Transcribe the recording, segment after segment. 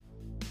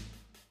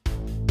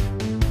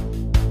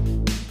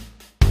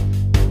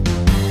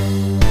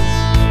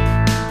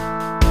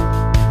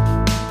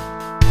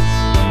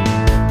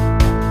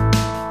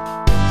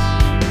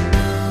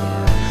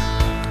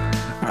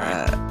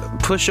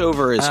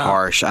pushover is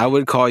harsh. I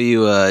would call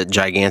you a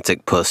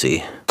gigantic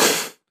pussy.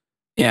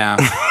 Yeah,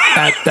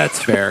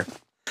 that's fair.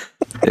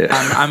 Yeah.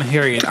 I'm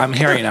hairy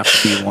enough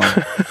to be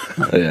one.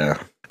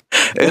 Yeah.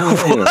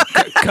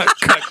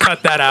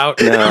 Cut that out.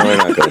 No, we're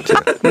not going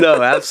to.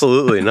 No,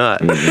 absolutely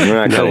not. We're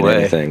not No cutting way.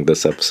 anything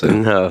this episode.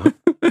 No,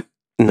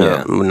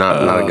 Yeah.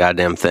 not a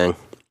goddamn thing.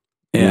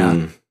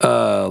 Yeah.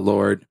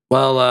 Lord.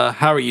 Well,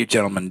 how are you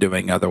gentlemen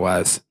doing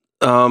otherwise?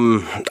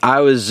 I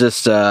was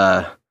just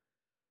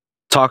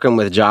talking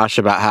with Josh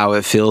about how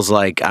it feels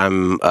like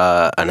I'm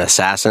an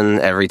assassin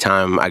every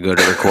time I go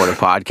to record a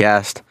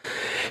podcast,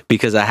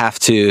 because I have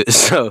to.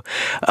 So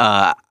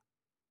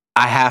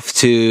I have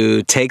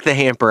to take the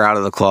hamper out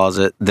of the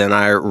closet, then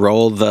I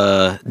roll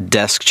the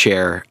desk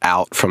chair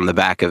out from the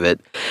back of it,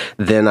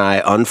 then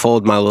I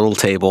unfold my little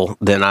table,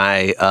 then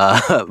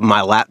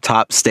my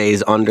laptop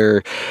stays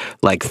under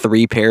like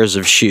 3 pairs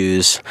of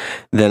shoes,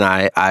 then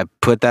I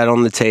put that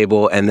on the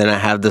table, and then I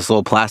have this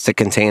little plastic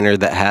container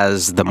that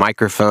has the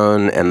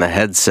microphone and the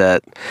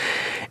headset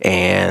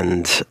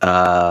and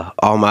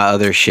all my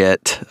other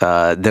shit.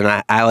 Then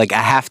I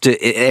have to.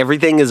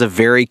 Everything is a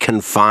very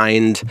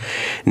confined,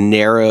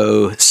 narrow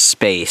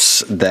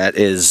space that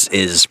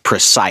is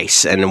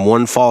precise, and in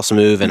one false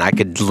move and I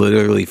could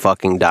literally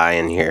fucking die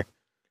in here.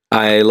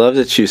 I love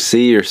that you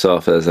see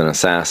yourself as an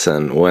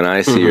assassin. When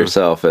I see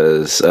yourself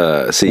as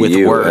With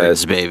you words,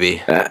 as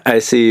baby. I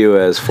see you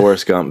as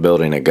Forrest Gump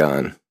building a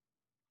gun,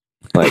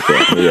 like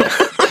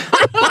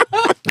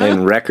that. Yeah,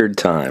 in record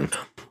time.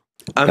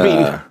 I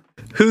mean,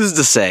 who's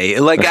to say?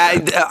 Like,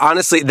 I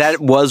honestly,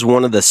 that was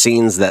one of the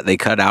scenes that they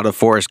cut out of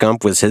Forrest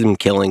Gump, was him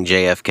killing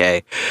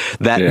JFK.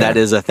 That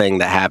is a thing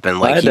that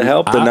happened. Like, I had to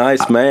help the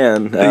nice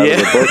man out of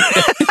the book.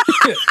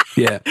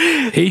 Yeah,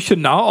 he should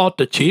not ought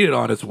to cheated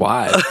on his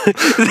wife.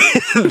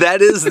 that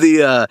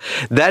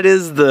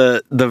is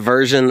the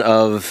version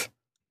of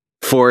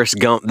Forrest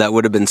Gump that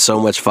would have been so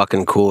much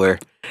fucking cooler.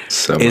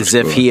 So much is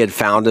if cooler. he had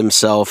found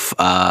himself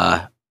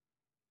at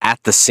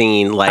the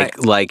scene, like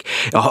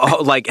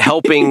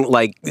helping,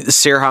 like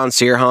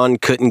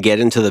Sirhan couldn't get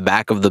into the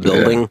back of the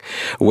building,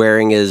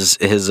 wearing his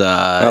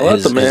I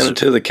let the man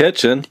into the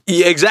kitchen.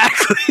 Yeah,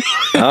 exactly.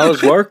 I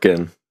was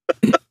working.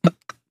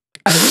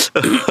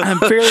 I'm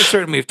fairly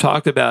certain we've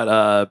talked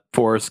about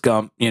Forrest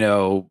Gump,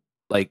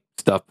 like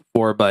stuff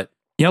before, but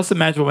you also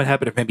imagine what would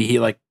happen if maybe he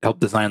like helped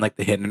design like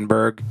the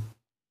Hindenburg.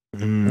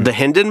 The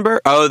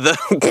Hindenburg? Oh,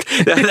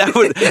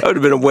 that would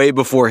have been way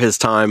before his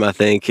time, I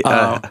think.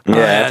 I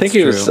think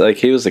he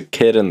was a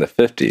kid in the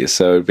 50s,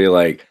 so it'd be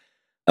like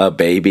a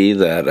baby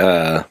that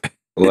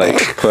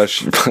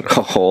put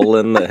a hole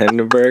in the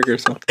Hindenburg or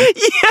something.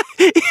 Yeah,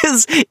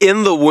 is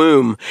in the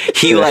womb.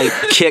 He like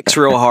kicks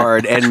real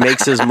hard and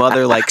makes his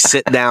mother like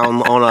sit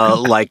down on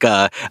a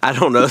I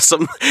don't know,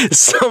 some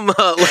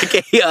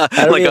fucking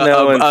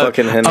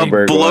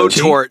Hindenburg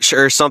blowtorch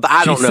or something.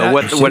 I don't know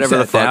whatever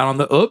the fuck. Down on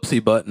the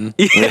oopsie button.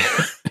 Yeah.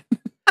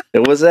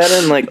 Was that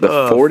in like the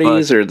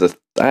 40s or the?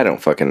 I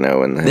don't fucking know.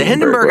 When the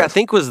Hindenburg, I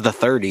think, was the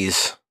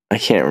 30s. I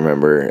can't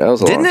remember. That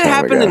was a long time ago. Didn't it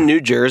happen in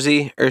New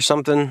Jersey or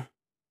something?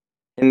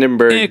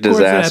 Hindenburg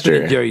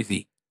disaster. In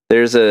Jersey.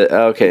 There's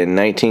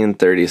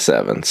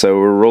 1937. So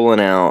we're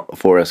rolling out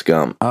Forrest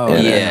Gump. Oh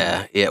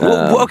yeah.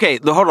 Well, okay,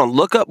 hold on.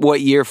 Look up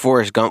what year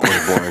Forrest Gump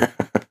was born.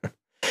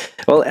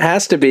 Well, it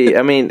has to be.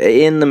 I mean,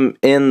 in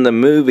the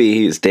movie,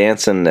 he's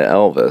dancing to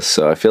Elvis,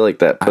 so I feel like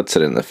that puts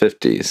it in the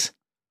 50s.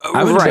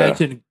 I would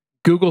imagine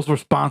Google's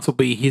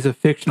responsible. He's a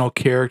fictional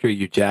character,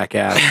 you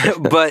jackass.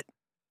 but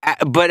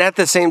at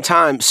the same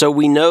time, so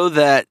we know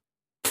that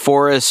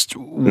Forrest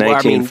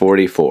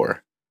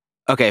 1944.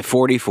 Okay,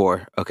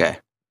 44. Okay.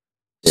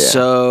 Yeah.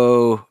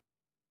 So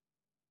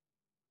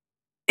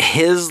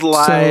his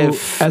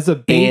life as a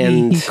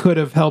baby, he could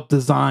have helped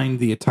design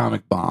the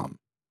atomic bomb.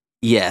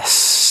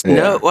 Yes. Yeah.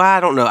 No, well, I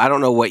don't know. I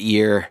don't know what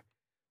year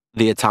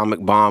the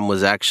atomic bomb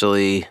was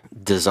actually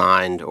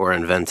designed or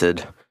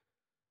invented.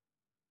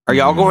 Are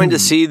y'all going to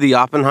see the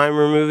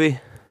Oppenheimer movie?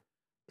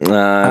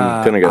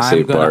 I'm gonna go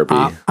see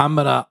Barbie. I'm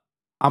gonna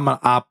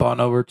op on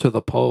over to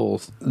the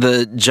polls.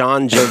 The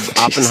John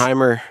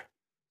Oppenheimer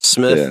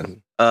Smith.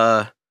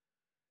 Yeah.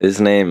 His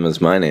name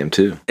is my name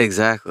too.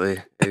 Exactly.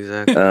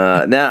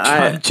 Now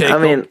I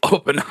mean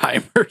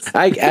Oppenheimer.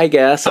 I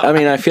guess. I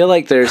mean, I feel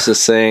like there's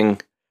this thing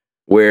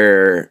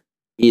where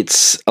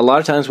it's a lot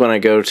of times when I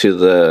go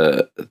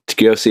to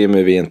go see a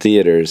movie in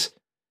theaters,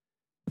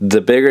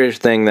 the bigger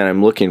thing that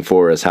I'm looking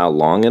for is how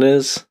long it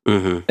is.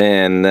 Mm-hmm.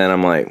 And then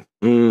I'm like,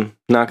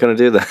 not going to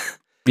do that.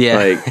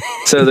 Yeah.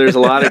 So there's a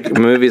lot of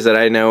movies that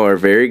I know are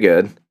very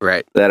good.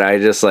 Right. That I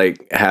just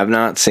have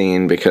not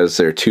seen because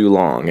they're too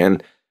long.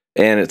 And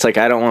it's like,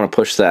 I don't want to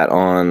push that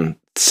on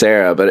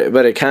Sarah, but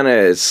it kind of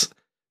is.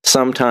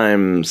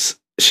 Sometimes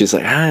she's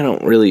like, I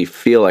don't really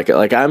feel like it.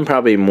 Like, I'm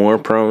probably more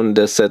prone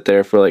to sit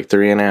there for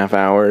 3.5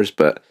 hours,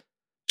 but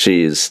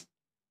she's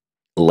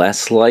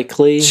less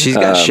likely. She's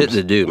got shit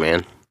to do,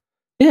 man.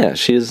 Yeah,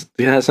 she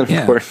has an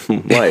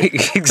important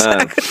life.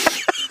 Exactly.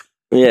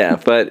 Yeah,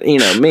 but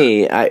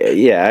me,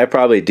 I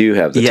probably do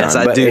have the time. Yes,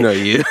 I do know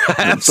you. I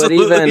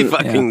absolutely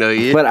fucking know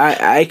you. But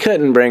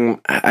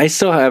I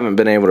still haven't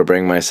been able to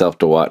bring myself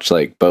to watch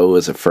like Beau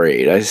is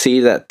Afraid. I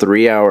see that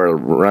 3-hour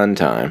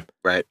runtime.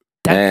 Right.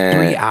 That's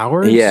 3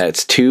 hours? Yeah,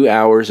 it's 2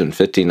 hours and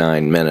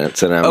 59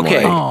 minutes. And I'm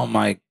Okay. like, oh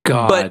my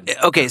God.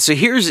 But okay, so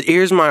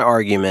here's my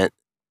argument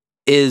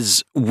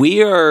is we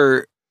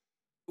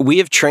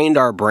have trained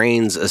our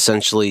brains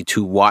essentially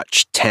to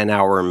watch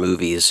 10-hour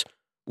movies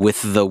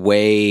with the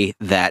way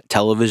that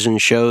television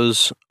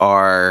shows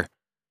are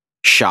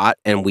shot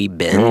and we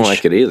binge. I don't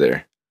like it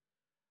either.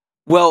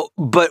 Well,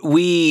 but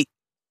we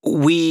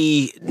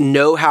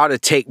know how to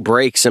take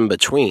breaks in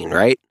between,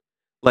 right?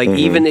 Like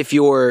even if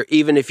you're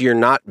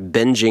not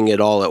binging it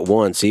all at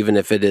once, even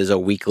if it is a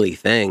weekly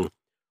thing,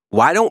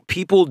 why don't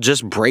people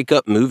just break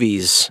up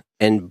movies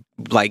and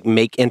like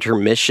make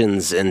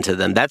intermissions into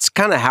them? That's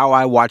kind of how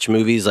I watch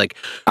movies. Like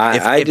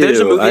if there's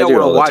a movie I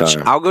want to watch,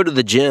 I'll go to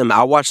the gym.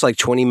 I'll watch like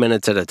 20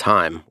 minutes at a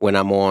time when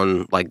I'm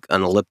on like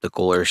an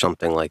elliptical or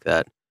something like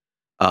that.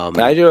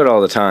 I do it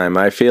all the time.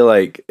 I feel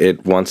like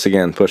it once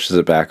again pushes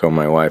it back on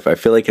my wife. I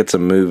feel like it's a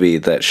movie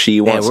that she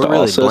wants to really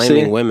also see. We're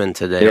blaming women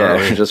today. Yeah,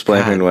 we're just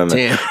blaming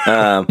women.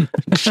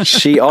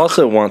 She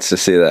also wants to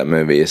see that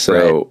movie,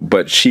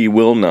 but she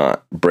will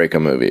not break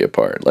a movie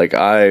apart. Like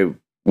I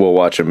will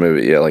watch a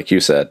movie, like you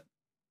said,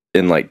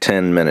 in like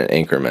 10-minute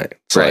increments.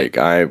 Like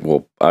I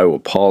will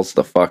pause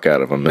the fuck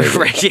out of a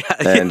movie,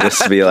 and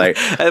just be like,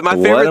 my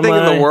favorite thing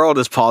in the world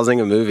is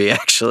pausing a movie.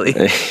 Actually,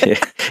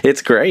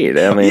 it's great.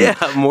 I mean,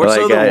 more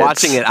so than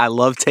watching it. I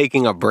love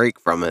taking a break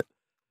from it.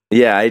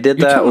 Yeah, I did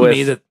that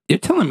with. You're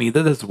telling me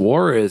that this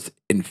war is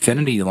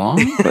infinity long?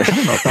 I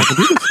don't know if I can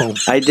do this whole.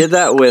 I did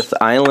that with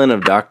Island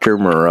of Dr.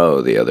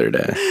 Moreau the other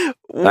day.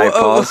 I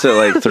paused it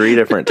like 3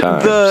 different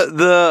times.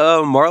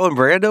 The Marlon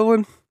Brando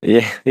one.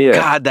 Yeah.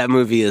 God, that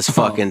movie is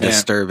fucking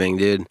disturbing,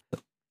 dude.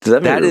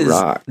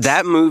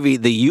 That movie,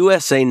 the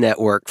USA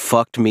Network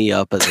fucked me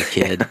up as a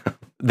kid.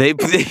 They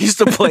used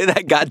to play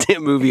that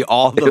goddamn movie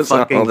all the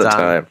fucking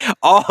time.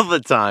 All the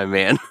time,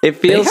 man. It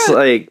feels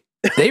like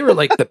they were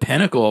like the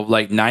pinnacle of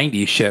like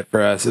 90s shit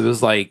for us. It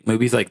was like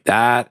movies like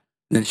that,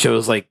 and then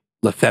shows like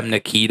La Femme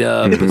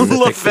Nikita.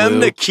 La Femme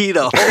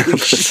Nikita, holy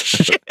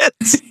shit.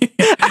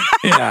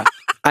 Yeah.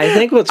 I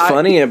think what's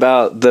funny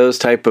about those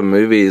type of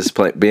movies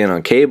being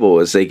on cable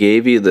is they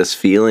gave you this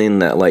feeling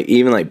that like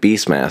even like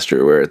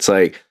Beastmaster, where it's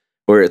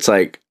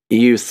like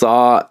you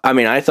thought. I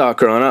mean, I thought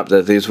growing up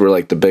that these were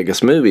like the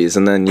biggest movies,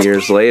 and then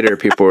years later,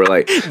 people were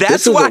like,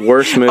 "This is the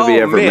worst movie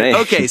ever made."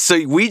 Okay,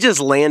 so we just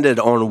landed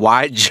on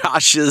why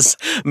Josh's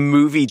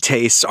movie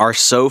tastes are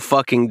so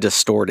fucking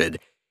distorted.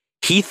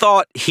 He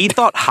thought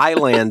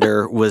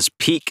Highlander was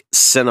peak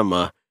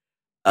cinema.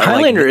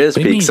 Highlander is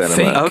peak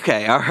cinema.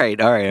 Okay, all right.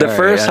 The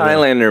first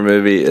Highlander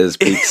movie is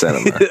peak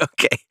cinema.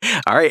 Okay,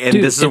 all right. And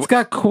dude, it's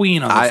got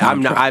Queen on the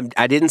soundtrack.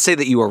 I didn't say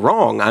that you were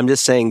wrong. I'm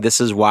just saying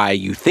this is why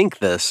you think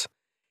this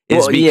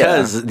is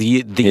because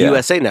the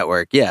USA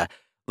Network. Yeah,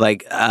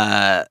 like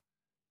man,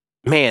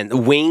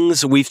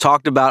 Wings. We've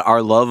talked about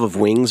our love of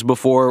Wings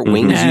before.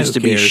 Wings used to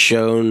be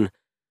shown.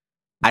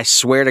 I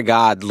swear to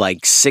God,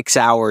 like 6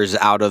 hours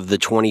out of the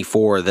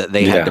 24 that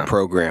they had to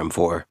program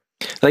for.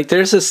 Like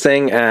there's this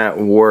thing at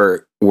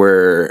work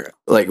where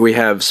like we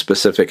have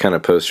specific kind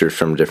of posters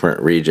from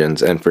different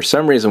regions, and for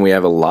some reason we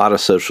have a lot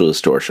of social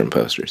distortion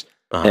posters.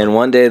 And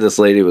one day this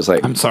lady was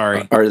like, I'm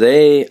sorry, are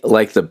they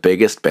like the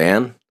biggest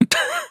band?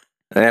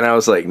 And I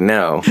was like,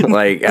 no.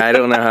 Like I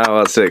don't know how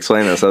else to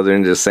explain this other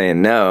than just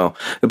saying no.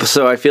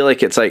 So I feel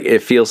like it's like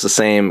it feels the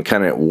same,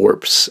 kind of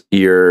warps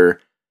your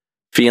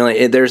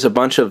feeling. There's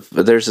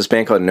this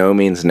band called No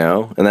Means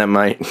No, and that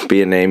might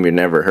be a name you've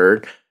never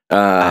heard.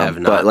 I have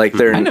not. But like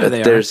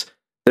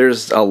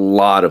there's a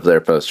lot of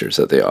their posters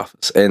at the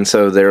office, and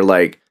so they're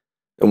like,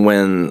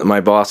 when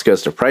my boss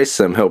goes to price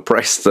them, he'll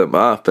price them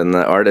up, and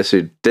the artist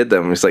who did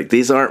them is like,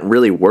 these aren't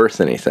really worth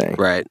anything.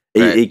 Right.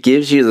 It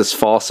gives you this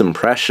false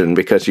impression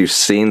because you've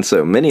seen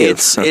so many of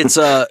them.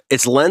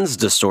 It's lens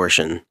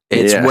distortion.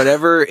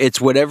 It's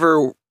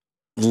whatever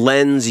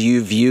lens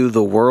you view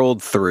the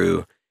world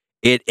through.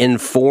 It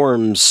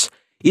informs.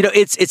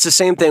 It's the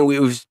same thing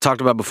we've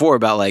talked about before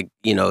about like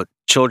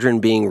children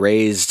being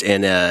raised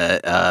in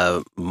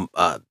a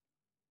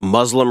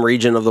Muslim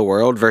region of the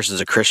world versus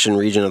a Christian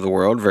region of the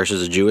world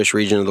versus a Jewish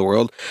region of the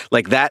world.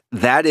 Like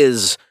that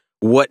is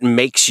what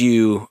makes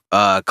you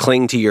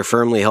cling to your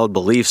firmly held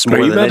beliefs more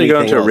than anything else. Are you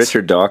about to go into a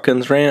Richard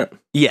Dawkins rant?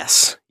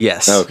 Yes.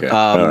 Okay.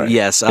 Right.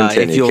 Yes.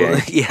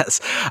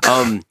 Yes.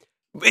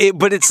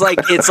 But it's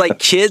like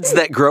kids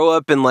that grow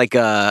up in like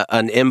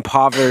an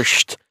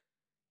impoverished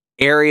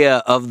area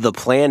of the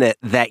planet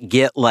that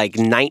get like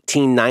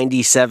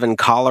 1997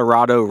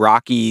 Colorado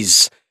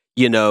Rockies,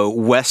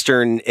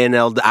 Western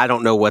NL. I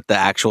don't know what the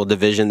actual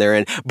division they're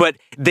in, but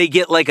they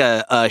get like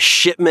a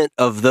shipment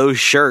of those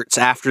shirts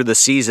after the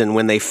season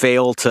when they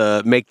fail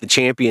to make the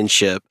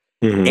championship.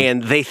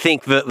 And they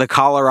think that the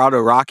Colorado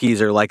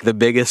Rockies are like the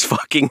biggest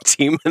fucking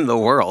team in the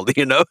world,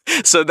 you know?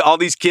 So all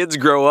these kids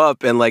grow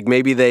up and like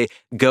maybe they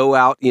go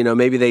out, you know,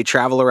 maybe they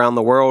travel around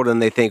the world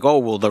and they think, oh,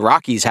 well, the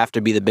Rockies have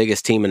to be the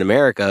biggest team in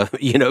America,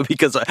 you know,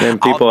 because...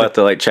 And people have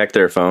to like check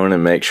their phone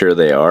and make sure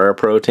they are a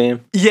pro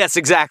team? Yes,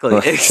 exactly.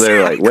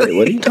 They're like, what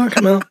are you talking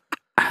about?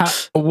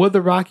 Would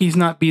the Rockies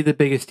not be the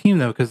biggest team,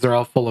 though, because they're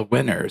all full of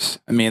winners?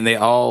 I mean, they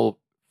all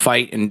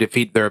fight and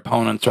defeat their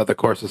opponents throughout the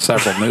course of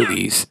several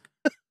movies.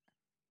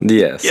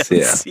 Yes.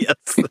 Yeah.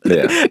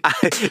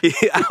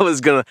 I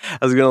was gonna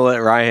let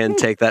Ryan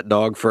take that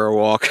dog for a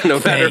walk, no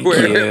matter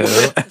where.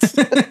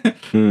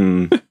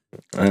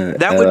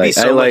 That would be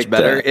so much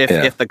better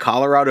if the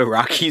Colorado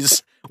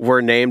Rockies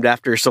were named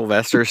after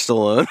Sylvester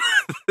Stallone.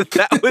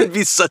 That would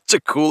be such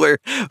a cooler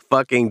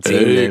fucking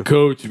team. Hey,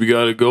 coach, we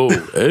gotta go.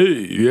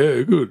 Hey,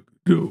 yeah, good.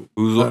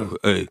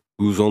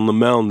 Who's on the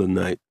mound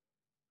tonight?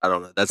 I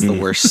don't know. That's the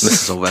worst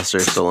Sylvester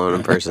Stallone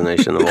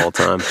impersonation of all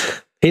time.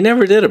 He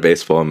never did a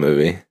baseball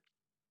movie,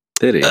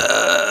 did he?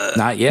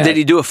 Not yet. Did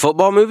he do a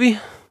football movie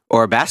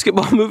or a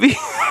basketball movie?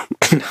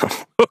 No.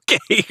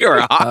 Okay, or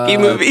a hockey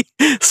movie,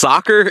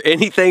 soccer,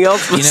 anything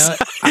else? You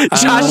know,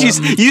 Josh,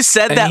 you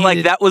said that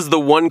like that was the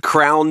one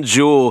crown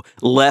jewel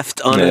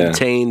left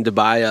unobtained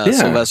by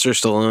Sylvester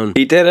Stallone.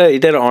 He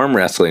did an arm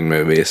wrestling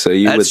movie, so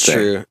you would think.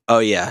 True. Oh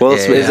yeah. Well,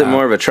 is it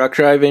more of a truck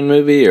driving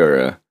movie or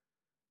a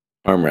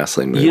arm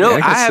wrestling movie? You know,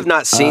 I have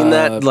not seen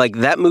that. Like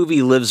that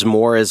movie lives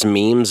more as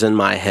memes in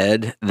my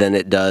head than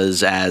it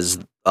does as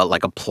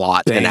like a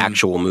plot, an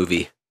actual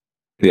movie.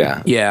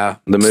 Yeah. Yeah.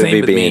 The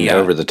movie being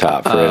over the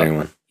top for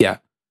anyone. Yeah.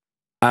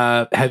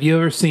 Have you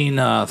ever seen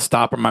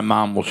Stop or My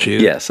Mom Will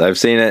Shoot? Yes, I've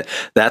seen it.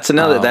 That's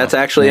that's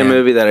actually a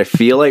movie that I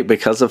feel like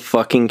because of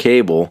fucking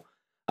cable,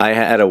 I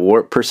had a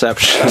warped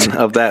perception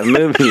of that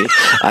movie.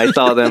 I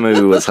thought that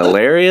movie was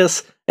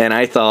hilarious, and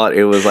I thought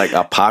it was like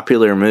a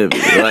popular movie.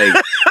 Like,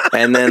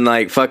 and then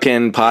like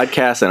fucking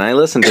podcasts, and I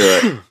listened to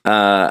it.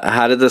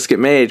 How Did This Get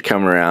Made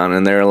come around,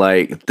 and they're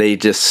like, they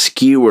just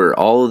skewer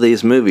all of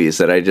these movies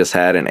that I just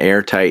had an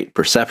airtight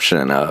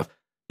perception of.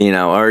 You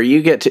know, or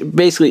you get to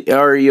basically,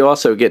 or you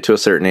also get to a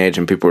certain age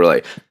and people are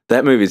like,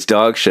 that movie's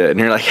dog shit. And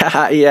you're like,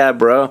 haha, yeah,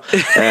 bro.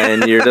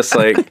 And you're just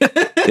like,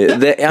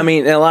 I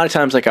mean, a lot of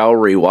times, like, I'll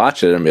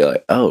rewatch it and be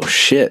like, oh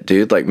shit,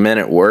 dude, like Men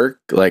at Work.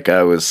 Like,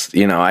 I was,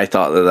 you know, I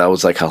thought that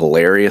was like a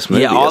hilarious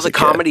movie. Yeah, all the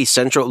Comedy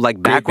Central,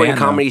 like back when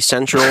Comedy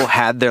Central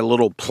had their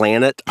little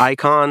planet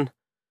icon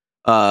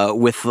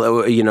with,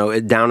 you know,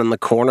 down in the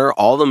corner,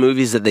 all the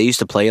movies that they used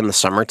to play in the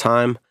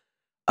summertime,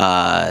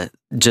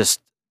 just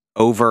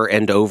over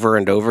and over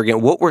and over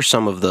again. What were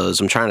some of those?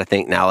 I'm trying to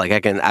think now.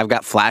 Like I've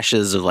got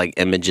flashes of like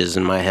images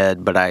in my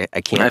head, but I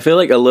can't. I feel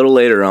like a little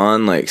later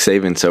on, like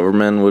Saving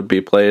Silverman would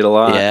be played a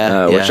lot,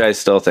 which I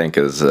still think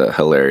is a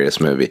hilarious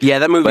movie. Yeah,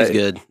 that movie's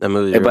good. That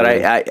movie, but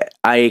really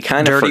I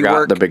kind of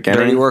forgot the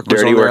beginning. Dirty Work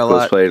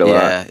was played a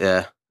lot.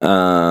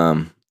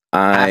 Yeah.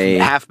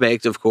 Half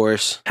Baked, of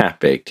course. Half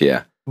Baked,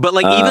 yeah. But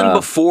like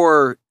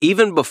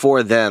even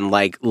before then,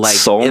 like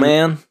Soul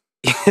Man.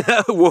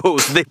 Whoa,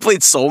 they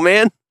played Soul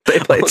Man. They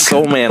played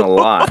Soul Man a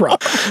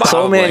lot.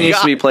 Soul Man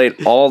used to be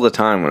played all the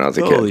time when I was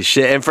a kid. Holy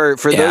shit. And for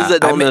those that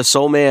don't know,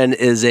 Soul Man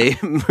is a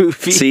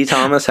movie. C.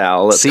 Thomas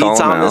Howell. C.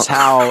 Thomas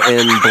Howell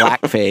in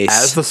blackface.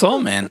 As the Soul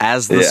Man.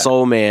 As the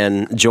Soul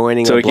Man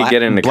joining a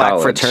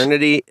black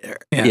fraternity.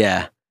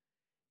 Yeah.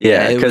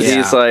 Yeah, because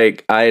he's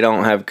like, I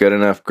don't have good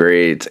enough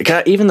grades.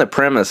 God, even the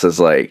premise is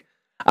like,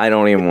 I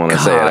don't even want to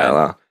say it out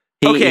loud.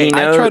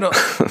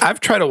 I've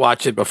tried to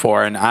watch it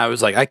before, and I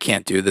was like, I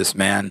can't do this,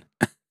 man.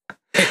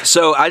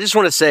 So I just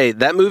want to say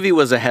that movie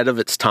was ahead of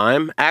its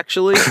time,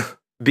 actually,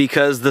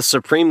 because the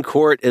Supreme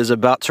Court is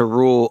about to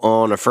rule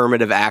on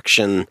affirmative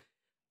action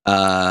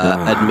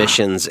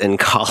admissions in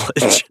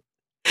college.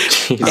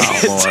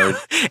 Oh, Lord.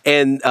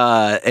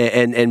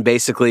 And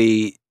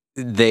basically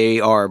they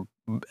are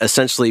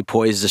essentially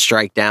poised to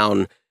strike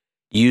down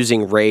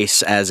using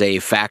race as a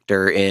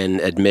factor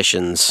in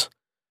admissions.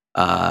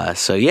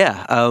 So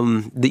yeah,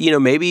 you know,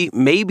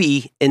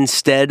 maybe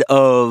instead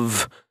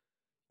of,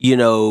 you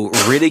know,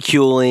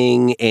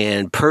 ridiculing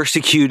and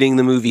persecuting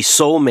the movie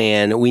Soul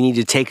Man, we need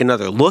to take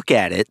another look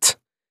at it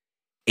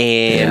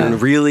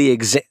and really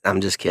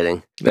I'm just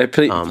kidding. Hey,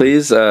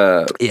 please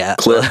clip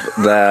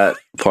that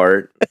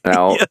part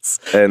out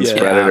and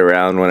spread it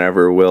around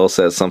whenever Will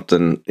says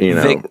something, you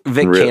know.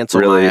 Vic cancel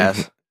really, my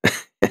ass.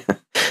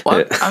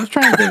 Well, I was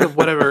trying to think of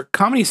whatever.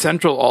 Comedy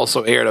Central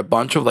also aired a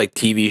bunch of like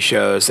TV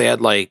shows. They had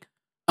like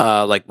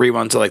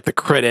reruns of like The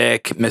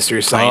Critic,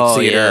 Mystery Science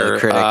Theater.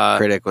 Yeah, the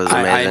Critic was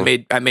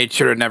amazing. I made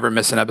sure to never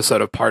miss an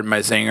episode of Pardon My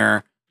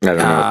Zinger. I don't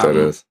know what that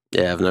is.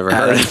 Yeah, I've never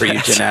heard of for you,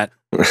 Jeanette.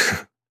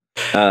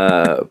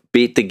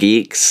 Beat the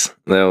Geeks.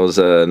 That was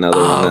another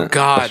one. Oh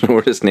God,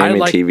 we're just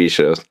naming TV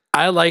shows.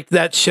 I like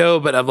that show,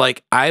 but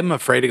I'm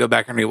afraid to go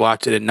back and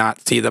rewatch it and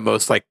not see the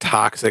most like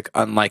toxic,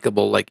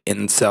 unlikable like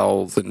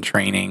incels in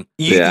training.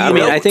 I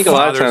mean, I think a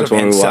lot of times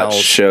when we watch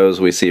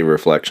shows, we see a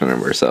reflection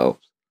of ourselves.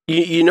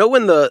 You know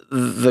when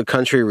the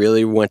country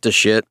really went to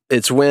shit?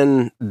 It's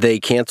when they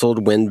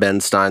canceled Win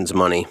Ben Stein's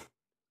money.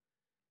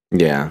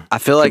 Yeah. I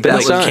feel like Ben that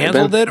Like Stein-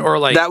 canceled it or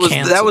like that was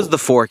canceled? the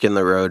fork in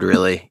the road,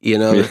 really. You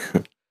know,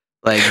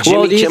 like Jimmy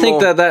Well, do you Kimmel,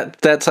 think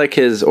that's like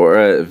his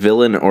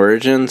villain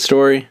origin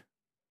story?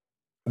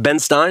 Ben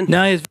Stein?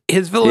 No,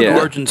 his villain Yeah.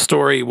 origin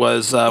story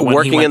was when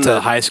Working he went in to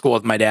the- high school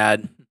with my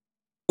dad.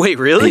 Wait,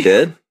 really? He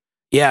did?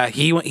 Yeah,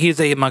 he's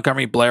a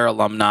Montgomery Blair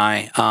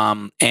alumni.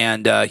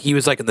 And he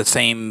was like in the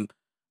same,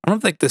 I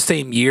don't think the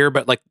same year,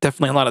 but like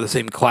definitely a lot of the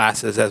same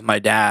classes as my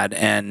dad.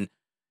 And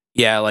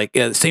yeah, like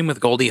same with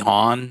Goldie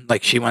Hawn.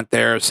 Like she went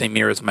there same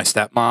year as my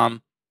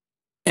stepmom.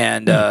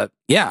 And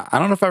yeah, I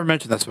don't know if I ever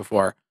mentioned this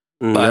before,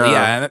 but No.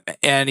 yeah,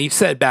 and he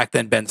said back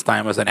then Ben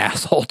Stein was an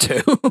asshole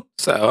too.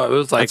 So it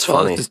was like, That's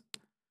funny.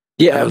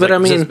 Yeah, but I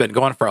this has mean, been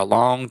going for a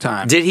long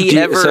time. Did he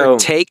ever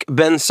take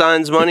Ben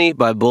Stein's money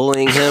by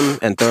bullying him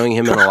and throwing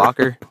him in a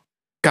locker?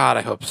 God,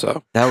 I hope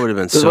so. That would have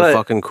been so But-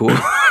 fucking cool.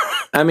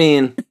 I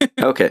mean,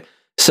 okay.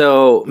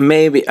 So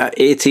maybe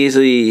it's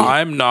easily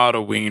I'm not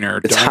a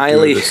wiener. It's Don't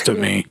highly- do this to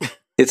me.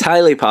 it's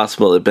highly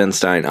possible that Ben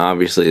Stein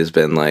obviously has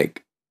been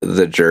like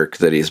the jerk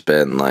that he's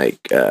been like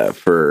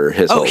for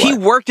his whole He life.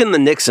 worked in the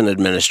Nixon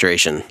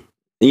administration.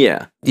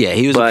 Yeah. Yeah,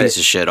 he was But- a piece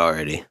of shit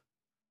already.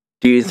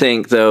 Do you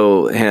think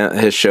though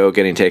his show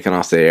getting taken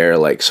off the air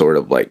like sort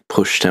of like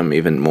pushed him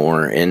even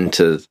more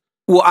into?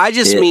 Well, I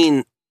just It-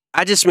 mean,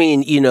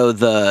 you know,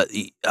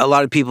 a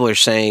lot of people are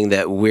saying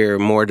that we're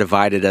more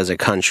divided as a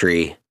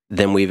country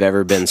than we've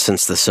ever been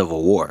since the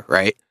Civil War,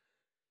 right?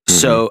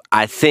 So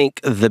I think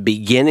the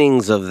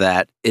beginnings of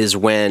that is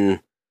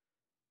when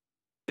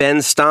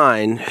Ben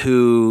Stein,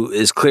 who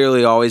is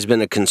clearly always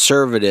been a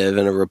conservative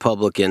and a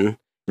Republican,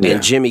 Yeah.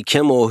 and Jimmy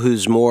Kimmel,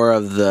 who's more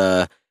of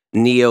the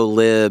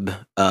neo-lib,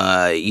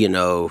 you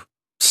know,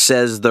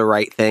 says the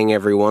right thing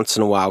every once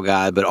in a while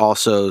guy, but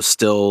also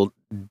still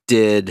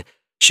did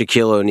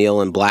Shaquille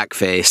O'Neal in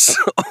blackface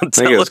on I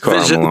think it was Carl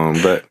television.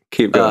 Malone, but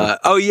keep going.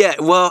 Oh yeah,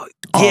 well,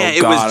 Oh, yeah,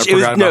 God, I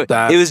forgot about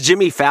that. it was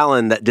Jimmy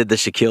Fallon that did the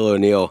Shaquille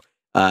O'Neal,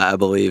 I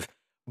believe.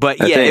 But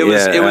I yeah,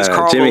 think, it was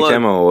Carl Jimmy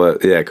Malone.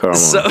 Kimmel. Carl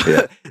So, Malone.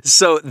 Yeah.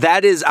 so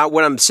that is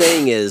what I'm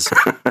saying is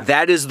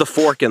that is the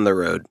fork in the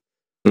road.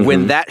 Mm-hmm.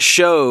 When that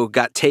show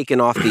got taken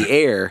off the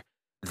air,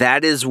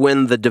 that is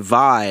when the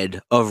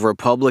divide of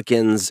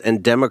Republicans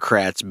and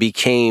Democrats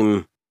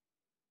became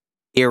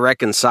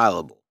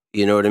irreconcilable.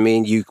 You know what I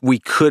mean? We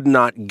could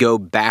not go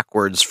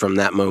backwards from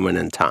that moment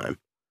in time.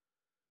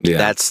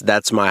 Yeah.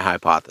 That's my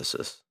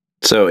hypothesis.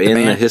 So in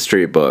the Man-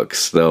 history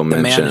books, they'll The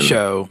mention. Man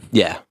Show.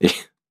 Yeah.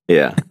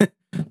 Yeah.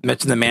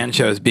 Mention the Man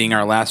Show as being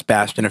our last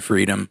bastion of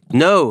freedom.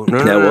 No,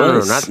 That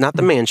was. not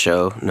the Man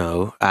Show.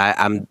 No,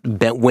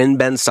 when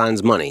Ben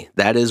Stein's money.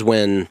 That is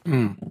when.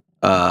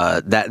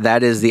 That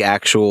is the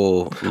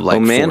actual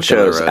like. Man fork in the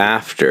shows road.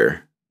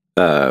 after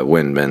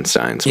Win Ben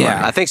Stein's Yeah,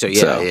 money. I think so. Yeah,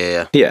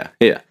 So- yeah.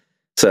 Yeah.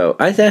 So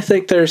I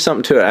think there's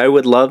something to it. I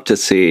would love to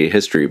see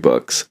history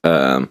books,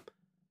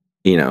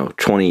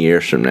 20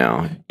 years from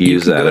now,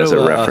 use you can that go as to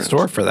a reference.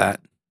 store for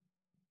that.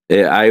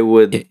 Yeah, I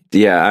would.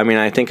 Yeah, I mean,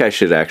 I think I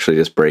should actually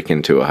just break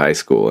into a high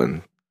school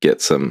and get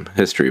some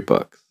history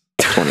books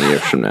 20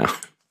 years from now.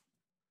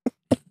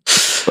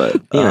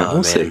 But we'll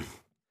man. see.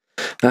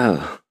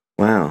 Oh,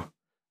 wow.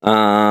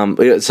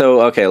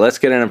 So okay, let's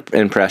get an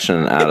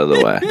impression out of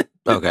the way.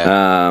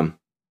 Okay.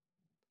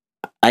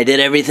 I did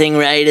everything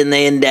right and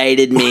they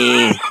indicted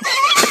me.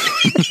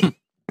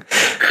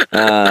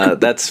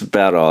 That's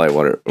about all I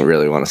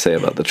really want to say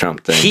about the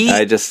Trump thing.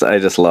 I just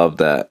love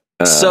that.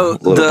 So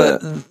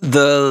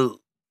the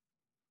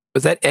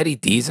Was that Eddie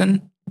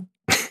Deason?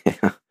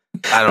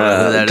 I don't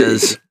know who that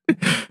is.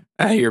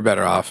 You're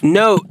better off.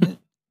 No.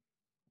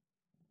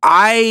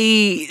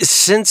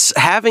 Since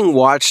having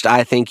watched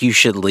I Think You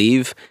Should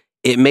Leave,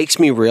 it makes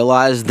me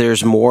realize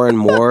there's more and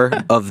more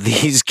of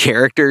these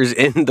characters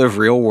in the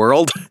real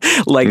world.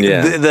 Like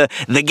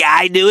the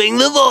guy doing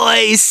the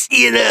voice,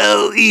 he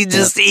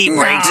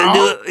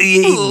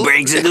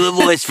breaks into a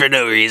voice for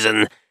no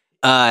reason.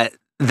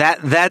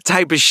 That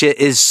type of shit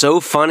is so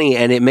funny,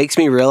 and it makes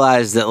me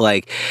realize that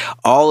like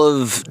all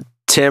of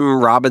Tim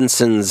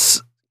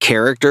Robinson's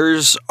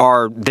characters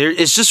are there.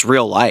 It's just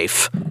real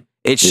life.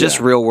 It's just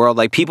real world.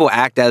 Like people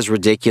act as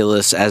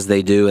ridiculous as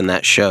they do in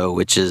that show,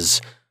 which is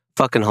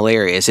fucking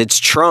hilarious. It's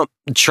Trump.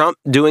 Trump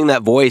doing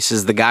that voice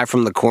is the guy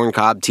from the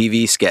Corncob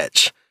TV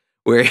sketch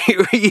where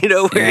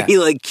he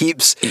like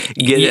keeps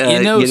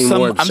getting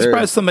more absurd. I'm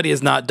surprised somebody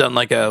has not done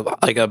like a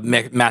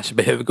match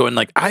behavior going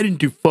like, I didn't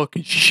do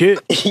fucking shit.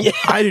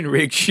 I didn't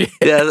rig shit.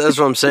 Yeah, that's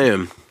what I'm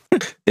saying.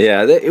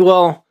 Yeah,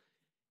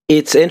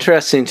 it's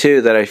interesting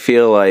too that I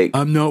feel like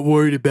I'm not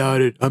worried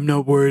about it. I'm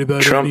not worried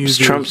about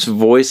Trump's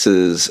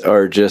voices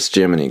are just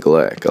Jiminy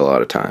Glick a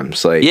lot of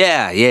times. Like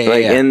Yeah.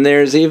 And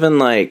there's even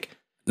like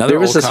Another there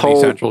was old this Comedy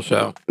whole Central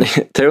show.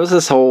 there was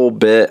this whole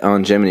bit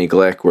on Jiminy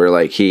Glick where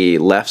like he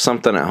left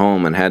something at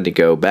home and had to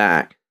go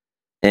back,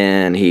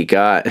 and he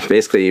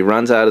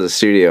runs out of the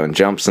studio and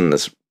jumps in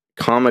this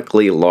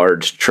comically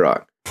large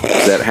truck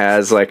that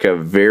has like a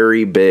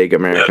very big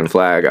American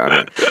flag on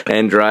it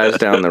and drives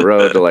down the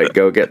road to like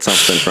go get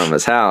something from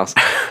his house.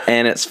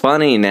 And it's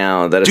funny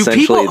now that do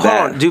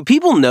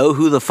people know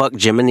who the fuck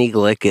Jiminy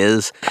Glick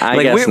is?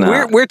 I guess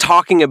not. We're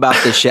talking about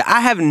this shit.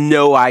 I have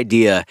no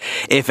idea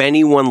if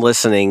anyone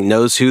listening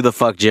knows who the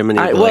fuck Jiminy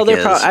Glick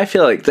is. I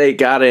feel like they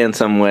got it in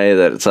some way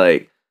that it's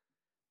like,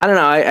 I don't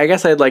know. I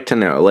guess I'd like to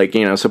know, like,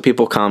 you know, so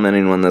people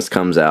commenting when this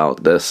comes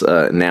out, this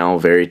now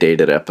very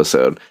dated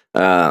episode.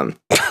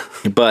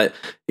 But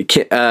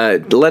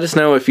let us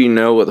know if you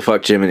know what the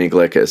fuck Jiminy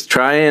Glick is.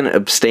 Try and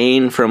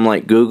abstain from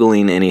like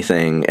Googling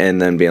anything and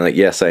then being like,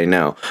 yes, I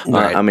know.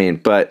 Right. I mean,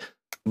 but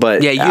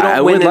yeah, you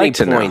don't win any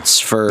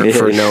points for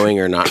knowing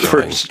or not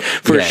knowing.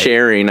 for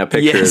sharing a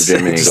picture of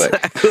Jiminy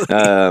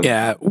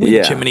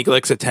Glick. Jiminy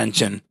Glick's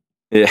attention.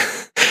 Yeah,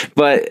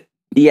 but.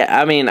 Yeah,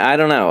 I mean, I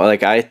don't know.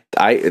 Like, I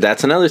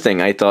that's another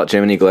thing. I thought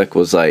Jiminy Glick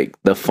was like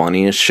the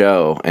funniest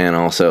show, and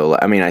also,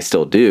 I mean, I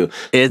still do.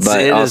 It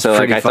also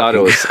like I thought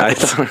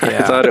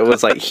it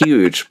was like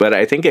huge, but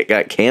I think it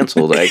got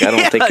canceled. Like, I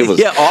don't think it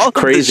was all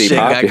crazy shit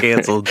popular. got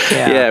canceled.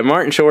 Yeah,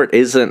 Martin Short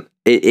isn't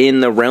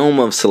in the realm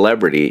of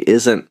celebrity.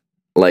 Isn't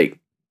like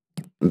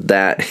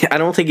that. I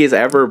don't think he's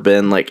ever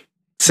been like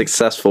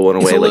successful in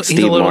a way like Steve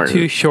Martin. He's a little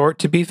too short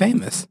to be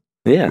famous.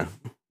 Yeah,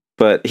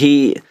 but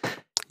he.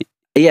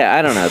 Yeah,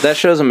 I don't know. That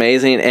show's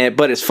amazing,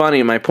 but it's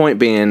funny. My point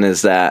being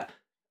is that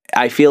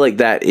I feel like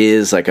that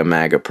is like a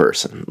MAGA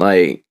person.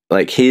 Like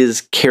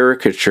his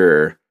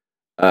caricature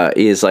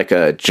is like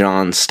a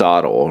John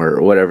Stossel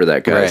or whatever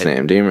that guy's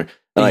name. Do you remember?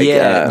 Like,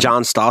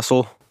 John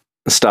Stossel.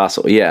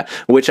 Stossel, yeah.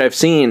 Which I've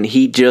seen.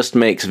 He just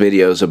makes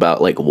videos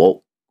about like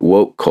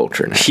woke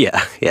culture now.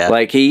 Yeah.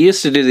 Like he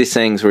used to do these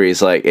things where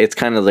he's like, it's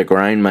kind of the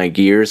grind my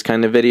gears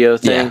kind of video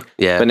thing.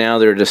 Yeah. But now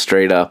they're just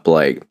straight up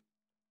like.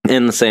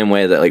 In the same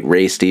way that like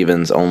Ray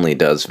Stevens only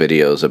does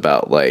videos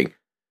about like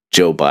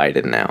Joe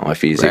Biden now,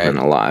 if he's even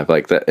alive,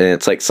 like that. And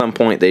it's like some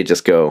point they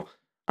just go,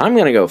 I'm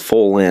going to go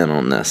full in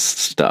on this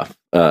stuff.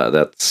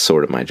 That's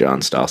sort of my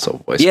John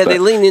Stossel voice. Yeah, they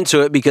lean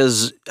into it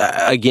because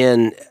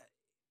again,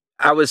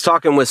 I was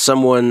talking with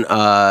someone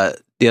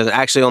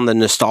actually on the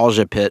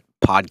Nostalgia Pit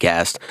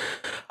podcast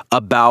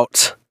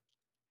about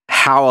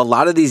how a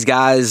lot of these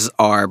guys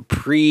are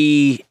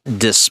predisposed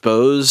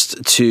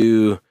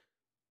to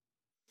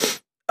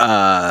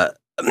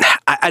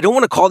I don't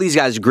want to call these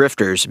guys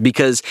grifters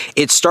because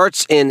it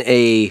starts in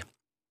an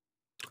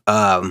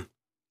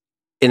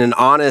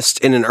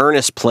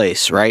earnest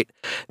place, right?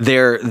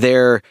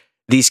 They're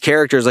these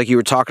characters like you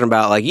were talking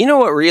about, like, you know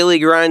what really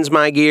grinds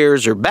my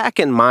gears, or back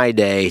in my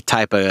day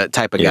type of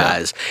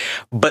guys.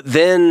 But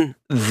then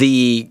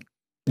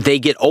they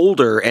get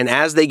older, and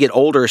as they get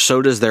older,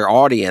 so does their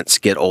audience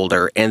get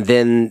older. And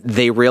then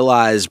they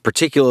realize,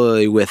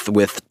 particularly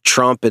with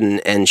Trump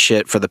and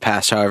shit for the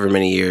past however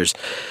many years,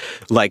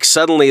 like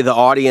suddenly the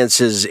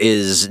audience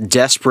is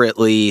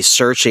desperately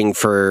searching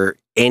for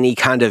any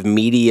kind of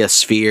media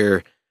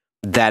sphere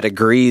that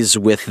agrees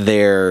with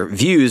their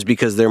views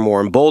because they're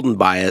more emboldened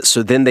by it.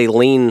 So then they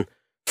lean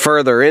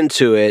further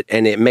into it,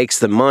 and it makes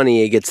them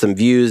money, it gets them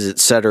views,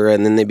 etc.,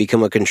 and then they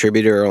become a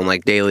contributor on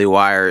like Daily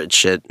Wire and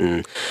shit,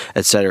 and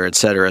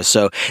etc.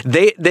 So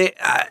they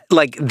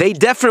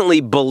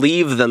definitely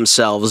believe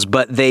themselves,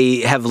 but they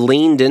have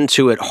leaned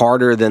into it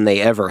harder than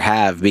they ever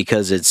have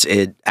because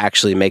it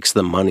actually makes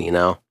them money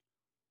now.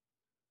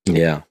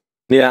 Yeah.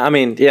 I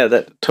mean, yeah,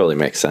 that totally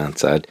makes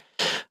sense. I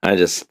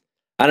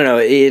don't know.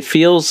 It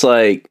feels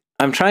like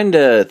I'm trying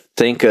to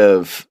think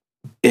of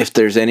if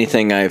there's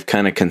anything I've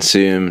kind of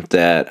consumed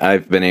that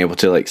I've been able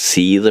to like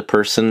see the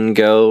person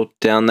go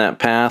down that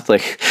path.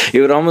 Like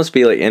it would almost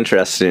be like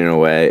interesting in a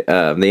way.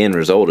 The end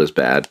result is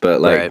bad,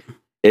 but like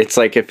it's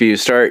like if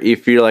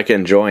you're like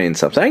enjoying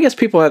something. I guess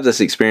people have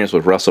this experience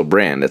with Russell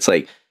Brand. It's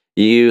like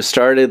you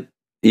started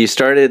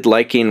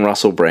liking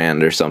Russell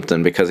Brand or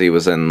something because he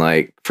was in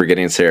like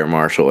Forgetting Sarah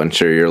Marshall, and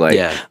sure you're like,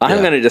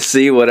 I'm gonna just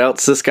see what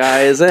else this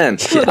guy is in.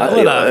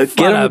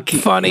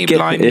 Funny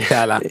blind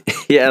fella.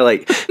 Yeah,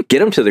 like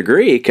get him to the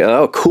Greek.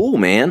 Oh, cool,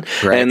 man.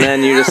 Right. And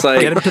then you just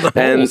like get him to the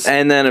polls.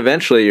 And then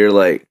eventually you're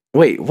like,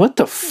 wait, what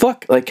the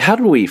fuck? Like, how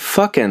do we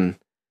fucking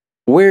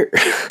where?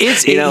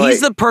 He's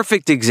the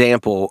perfect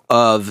example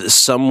of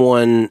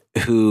someone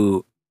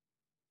who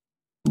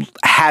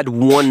had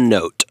one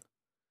note.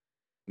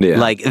 Yeah.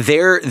 Like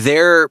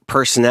their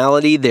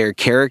personality, their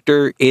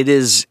character, it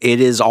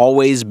is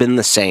always been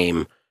the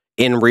same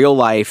in real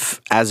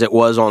life as it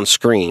was on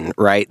screen,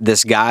 right?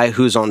 This guy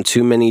who's on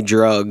too many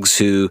drugs,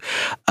 who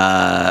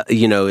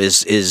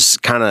is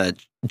kind of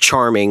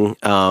charming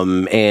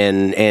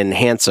and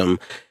handsome,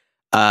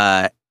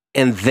 and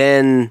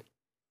then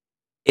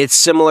it's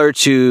similar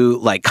to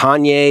like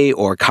Kanye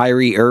or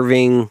Kyrie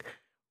Irving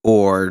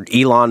or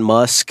Elon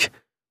Musk,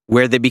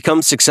 where they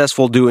become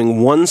successful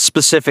doing one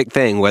specific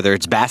thing, whether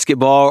it's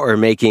basketball or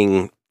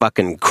making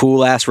fucking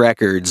cool ass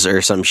records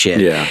or some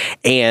shit. Yeah.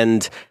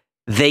 And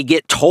they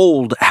get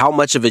told how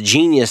much of a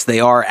genius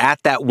they are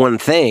at that one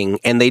thing,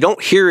 and they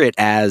don't hear it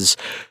as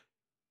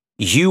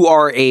you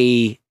are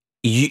a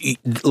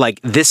like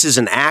this is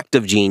an act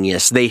of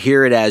genius. They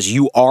hear it as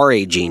you are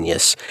a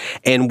genius.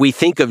 And we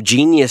think of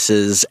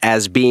geniuses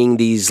as being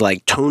these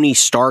like Tony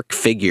Stark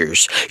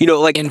figures,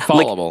 like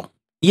infallible. Like,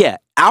 yeah.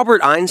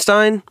 Albert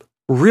Einstein,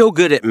 real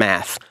good at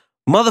math.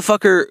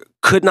 Motherfucker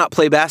could not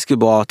play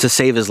basketball to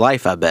save his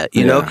life, I bet.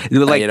 You know?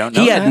 Like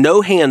he had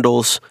no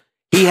handles.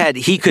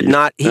 He could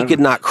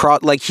not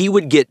cross, like he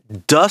would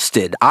get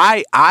dusted.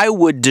 I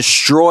would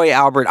destroy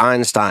Albert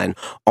Einstein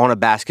on a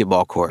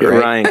basketball court.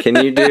 Right? Ryan, can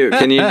you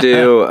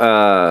do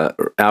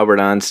Albert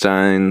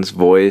Einstein's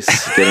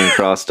voice getting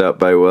crossed up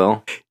by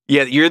Will?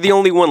 Yeah, you're the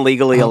only one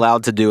legally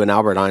allowed to do an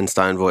Albert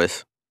Einstein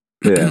voice.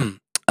 Yeah.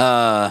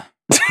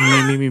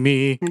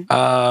 Me.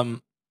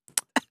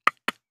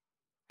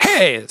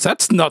 Hey,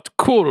 that's not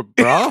cool,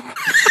 bro.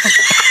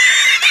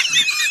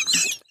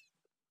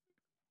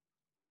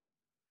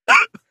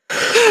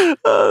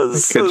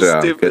 So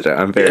good job.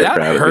 I'm very proud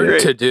of you. That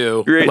hurt to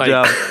do. Great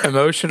job.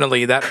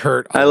 Emotionally, that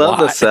hurt a I love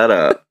lot. the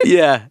setup.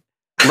 Yeah.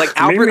 Like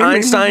Albert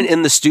Einstein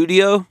in the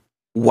studio,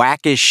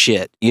 whack as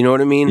shit. You know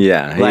what I mean?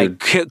 Yeah. Like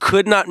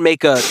could not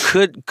make a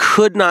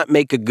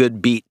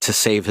good beat to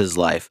save his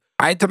life.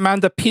 I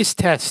demand a peace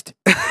test.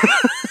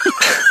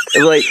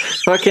 Like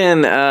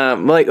fucking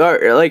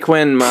like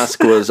when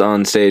Musk was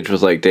on stage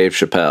with like Dave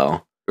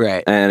Chappelle.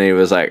 Right. And he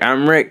was like,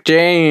 I'm Rick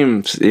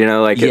James.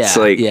 It's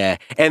like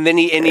And then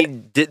he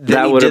did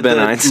that would have been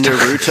Einstein.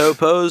 Naruto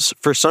pose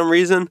for some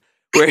reason,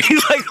 where he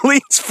like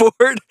leans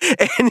forward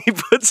and he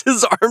puts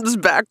his arms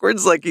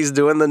backwards like he's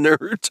doing the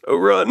Naruto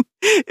run.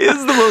 It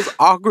is the most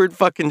awkward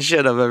fucking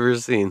shit I've ever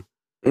seen.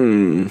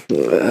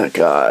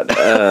 God.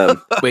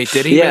 Wait,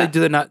 did he really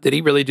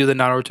do the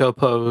Naruto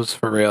pose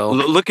for real?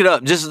 Look it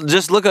up.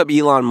 Just look up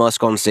Elon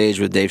Musk on stage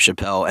with Dave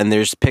Chappelle, and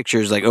there's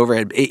pictures like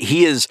overhead.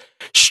 He is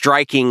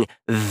striking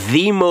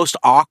the most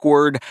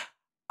awkward,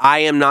 I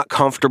am not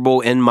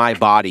comfortable in my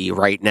body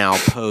right now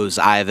pose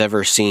I have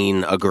ever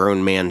seen a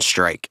grown man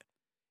strike.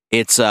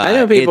 It's I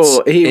know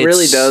people. He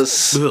really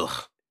does.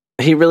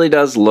 He really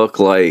does look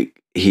like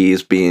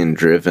he's being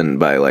driven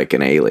by like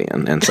an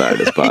alien inside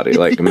his body,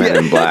 like Men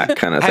in Black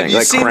kind of thing.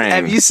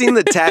 Have you seen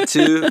the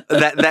tattoo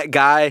that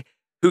guy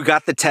who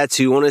got the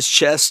tattoo on his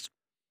chest,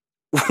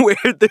 where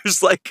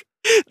there's like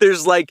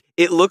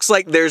it looks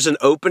like there's an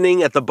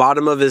opening at the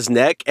bottom of his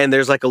neck, and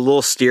there's like a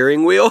little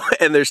steering wheel,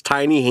 and there's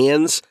tiny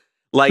hands.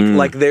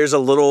 Like there's a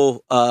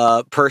little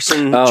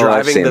person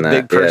driving the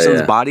big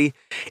person's body.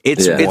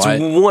 It's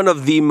one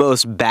of the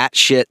most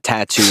batshit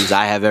tattoos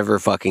I have ever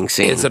fucking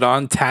seen. Is it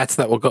on tats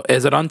that will go?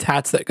 Is it on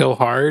tats that go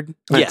hard?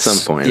 Yes. At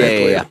some point.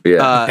 Yeah.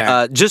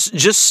 Okay.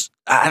 Just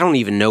I don't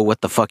even know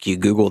what the fuck you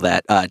Google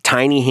that.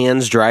 Tiny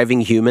hands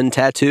driving human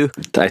tattoo.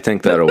 I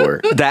think that'll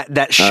work.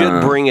 That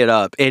should bring it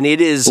up, and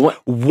it is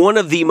one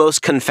of the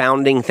most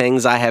confounding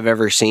things I have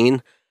ever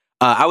seen.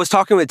 I was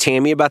talking with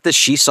Tammy about this.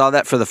 She saw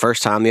that for the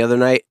first time the other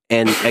night.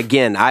 And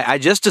again, I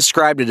just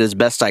described it as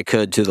best I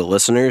could to the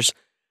listeners.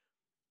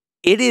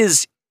 It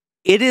is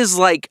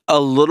like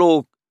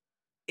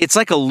it's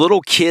like a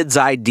little kid's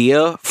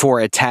idea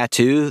for a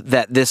tattoo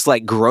that this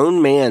like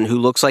grown man who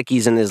looks like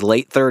he's in his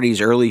late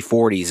 30s, early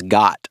 40s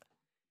got.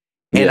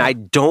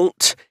 And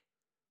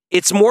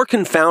it's more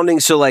confounding.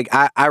 So like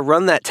I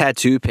run that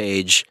tattoo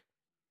page,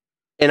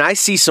 and I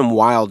see some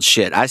wild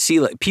shit. I see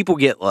like people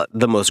get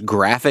the most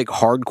graphic,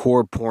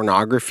 hardcore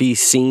pornography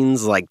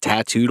scenes like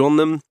tattooed on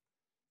them.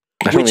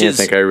 I don't even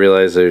think I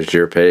realized there's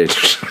your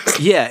page.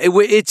 Yeah,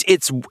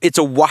 it's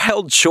a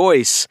wild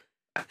choice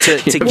to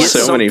get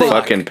so many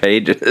fucking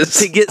pages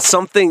to get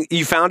something.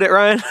 You found it,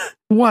 Ryan?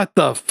 What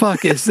the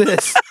fuck is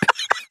this?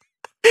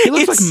 He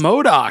looks like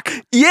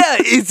MODOK. Yeah,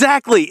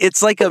 exactly.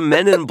 It's like a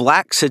Men in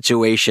Black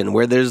situation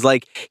where there's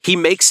like he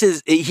makes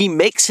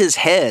his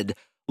head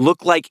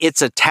look like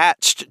it's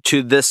attached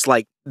to this,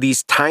 like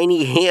these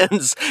tiny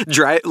hands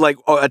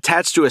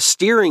attached to a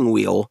steering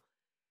wheel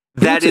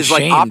that is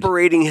like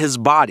operating his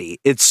body.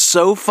 It's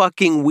so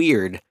fucking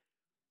weird.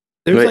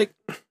 There's like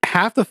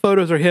half the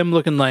photos are him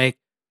looking like,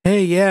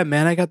 hey, yeah,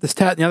 man, I got this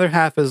tat. And the other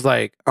half is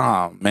like,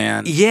 oh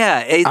man.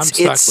 Yeah, I'm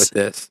stuck with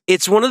this.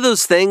 It's one of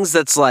those things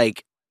that's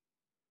like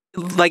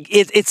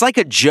it's like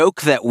a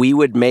joke that we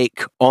would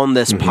make on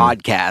this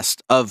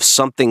podcast of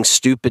something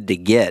stupid to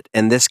get,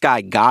 and this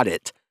guy got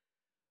it.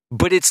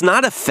 But it's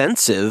not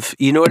offensive,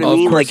 you know what I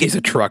mean? Of course, like he's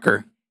a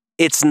trucker.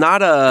 It's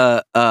not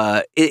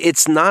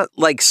it's not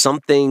like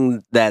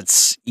something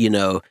that's, it's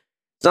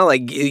not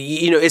like,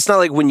 it's not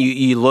like when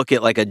you look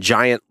at like a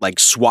giant like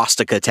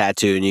swastika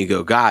tattoo and you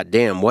go, God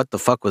damn, what the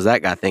fuck was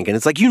that guy thinking?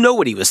 It's like,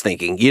 what he was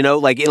thinking,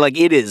 like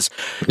it is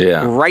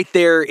right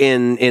there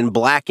in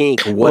black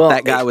ink what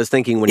that guy was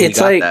thinking when he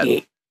got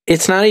that.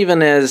 It's not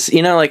even as,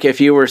 like if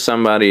you were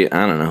somebody,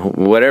 I don't know,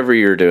 whatever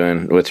you're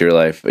doing with your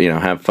life,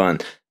 have fun.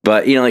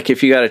 But, like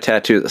if you got a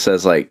tattoo that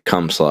says like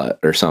cum slut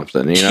or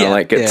something,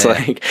 it's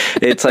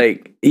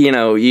like,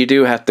 you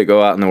do have to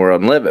go out in the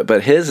world and live it.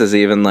 But his is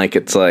even like,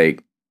 it's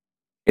like,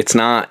 it's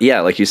not,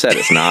 like you said,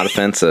 it's not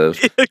offensive.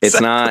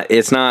 Exactly.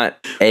 It's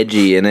not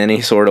edgy in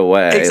any sort of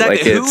way.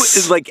 Exactly.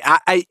 Like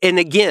and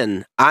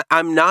again,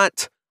 I'm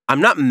I'm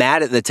not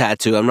mad at the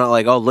tattoo. I'm not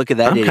like, oh, look at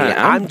that idiot.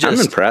 I'm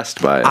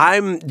impressed by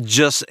it.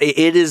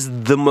 It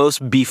is the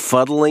most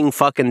befuddling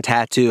fucking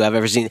tattoo I've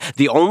ever seen.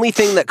 The only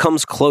thing that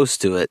comes close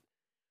to it,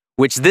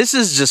 which this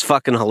is just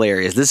fucking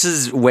hilarious. This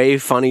is way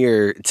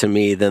funnier to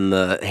me than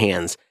the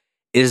hands,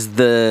 is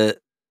the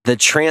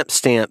tramp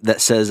stamp that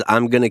says,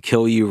 I'm going to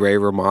kill you, Ray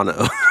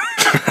Romano.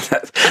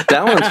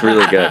 That one's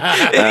really good.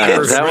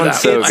 That one's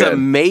so good. It's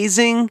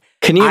amazing.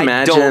 Can you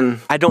imagine?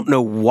 I don't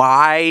know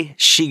why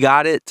she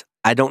got it.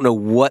 I don't know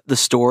what the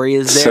story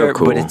is there,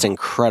 but it's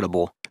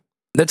incredible.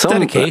 That's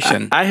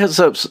dedication. I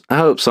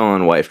hope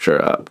someone wifed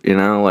her up,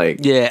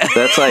 yeah.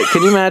 That's like,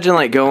 can you imagine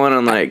like going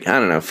on like, I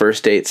don't know,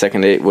 first date,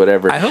 second date,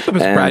 whatever. I hope it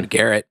was Brad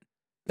Garrett.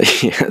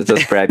 Yeah,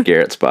 that's Brad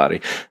Garrett's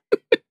body.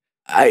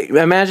 I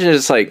imagine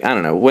it's like, I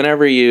don't know,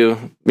 whenever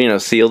you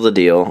seal the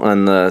deal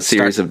on the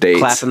series of dates.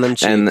 Clapping them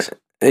cheeks.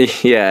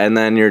 And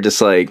then you're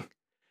just like,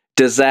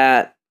 does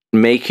that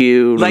make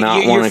you like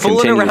not want to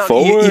continue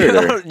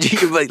forward?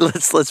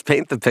 Let's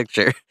paint the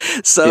picture.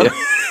 So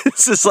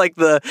this is like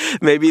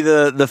maybe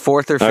the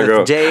fourth or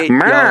fifth date.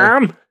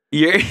 Mom,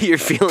 you're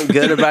feeling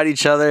good about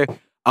each other.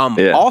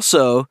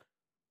 Also,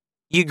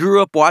 you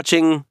grew up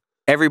watching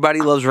Everybody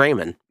Loves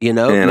Raymond. And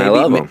I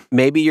love him.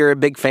 Maybe you're a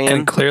big fan.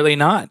 And clearly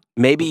not.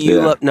 Maybe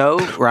you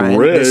Ryan.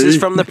 Ray. This is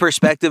from the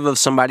perspective of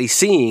somebody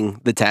seeing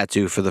the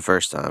tattoo for the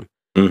first time.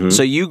 Mm-hmm.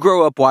 So you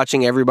grow up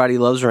watching Everybody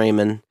Loves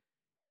Raymond.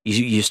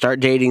 You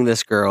start dating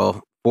this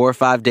girl. 4 or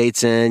 5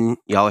 dates in,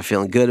 y'all are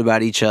feeling good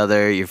about each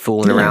other. You're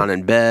fooling around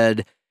in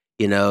bed.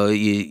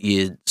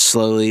 You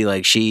slowly,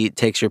 like, she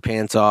takes your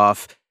pants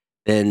off,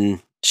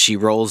 then she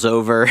rolls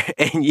over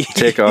and you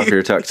take off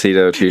your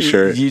tuxedo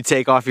t-shirt. You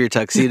take off your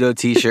tuxedo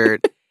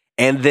t-shirt,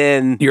 and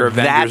then your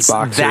Avengers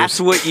boxers.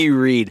 That's what you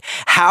read.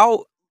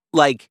 How,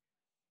 like,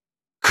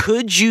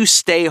 could you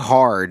stay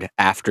hard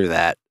after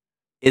that?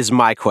 Is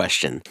my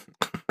question.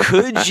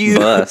 Could you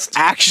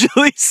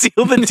actually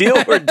seal the deal,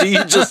 or do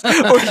you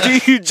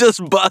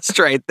just bust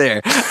right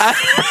there?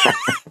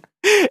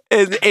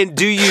 and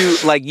do you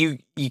like you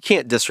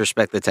can't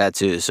disrespect the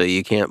tattoo, so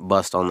you can't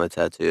bust on the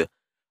tattoo.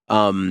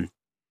 I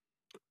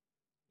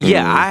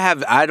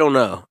don't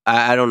know.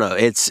 I don't know.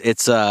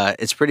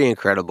 It's pretty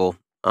incredible.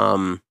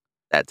 That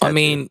tattoo. I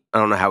mean, I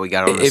don't know how we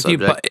got on this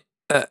subject.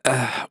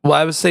 Well,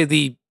 I would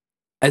say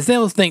I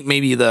still think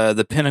maybe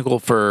the pinnacle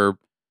for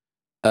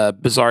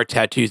bizarre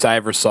tattoos I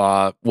ever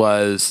saw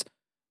was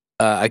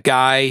a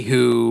guy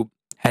who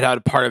had a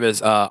part of his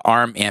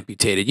arm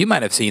amputated. You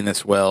might have seen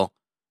this, Will.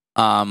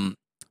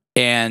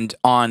 And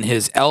on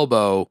his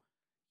elbow,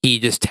 he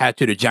just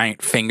tattooed a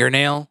giant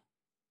fingernail.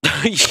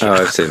 Oh,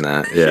 I've seen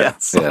that. Yeah,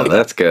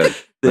 that's good.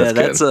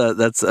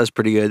 That's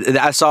pretty good.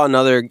 I saw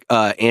another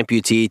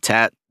amputee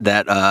tat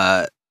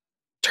that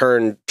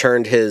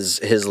turned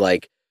his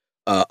like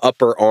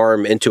upper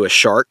arm into a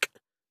shark,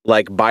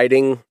 like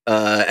biting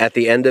at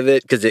the end of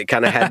it, because it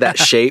kind of had that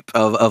shape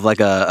of like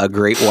a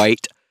great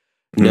white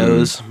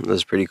nose. That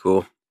was pretty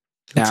cool.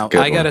 Now,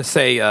 I gotta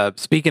say,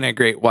 speaking of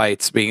great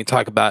whites, we can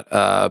talk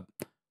about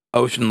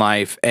ocean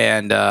life,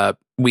 and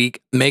we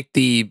make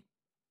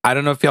I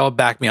don't know if y'all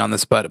back me on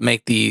this, but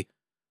make the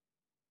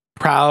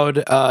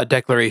proud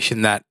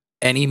declaration that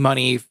any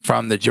money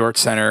from the George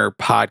Center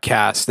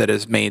podcast that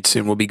is made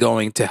soon will be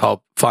going to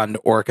help fund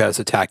orcas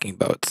attacking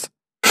boats.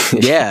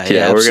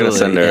 Yeah, we're going to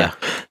send her.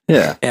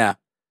 Yeah.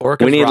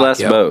 Orcas we need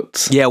less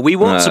boats. Yeah, we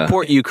won't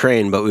support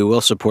Ukraine, but we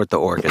will support the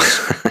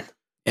orcas.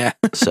 Yeah.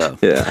 So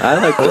yeah,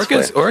 I like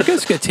this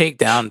orcas could take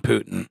down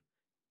Putin.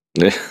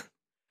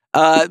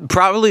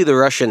 Probably the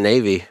Russian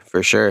Navy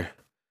for sure.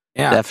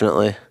 Yeah,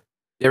 definitely.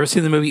 You ever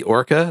seen the movie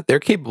Orca? They're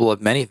capable of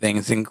many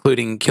things,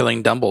 including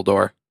killing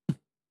Dumbledore.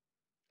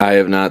 I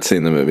have not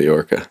seen the movie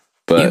Orca,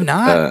 but you've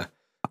not.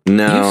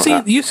 No,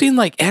 you've seen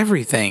like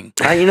everything.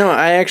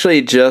 I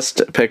actually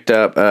just picked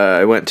up.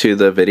 I went to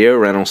the video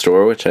rental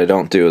store, which I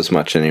don't do as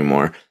much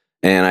anymore,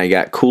 and I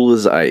got Cool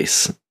as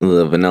Ice,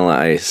 the Vanilla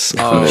Ice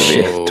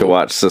movie to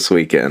watch this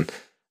weekend.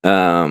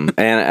 And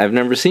I've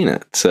never seen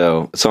it,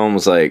 so someone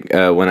was like,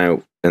 and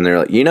they're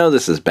like,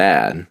 this is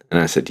bad, and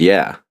I said,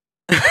 yeah.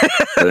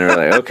 And they're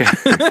like, okay.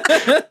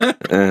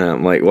 And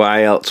I'm like,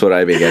 why else would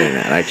I be getting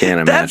that? I can't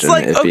imagine.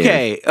 That's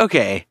like,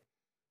 okay.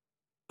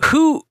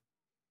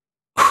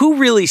 Who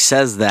really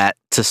says that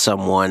to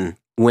someone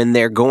when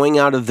they're going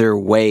out of their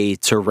way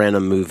to rent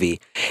a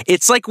movie?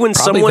 It's like when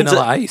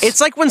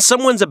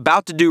someone's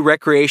about to do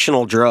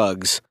recreational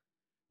drugs.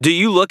 Do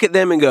you look at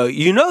them and go,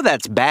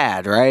 that's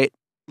bad, right?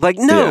 Like,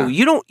 no,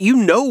 you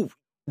don't.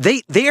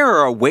 They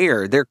are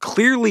aware. They're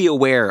clearly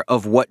aware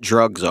of what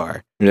drugs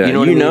are. Yeah,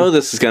 you know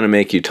this is going to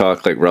make you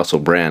talk like Russell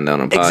Brand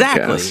on a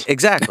podcast.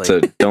 Exactly.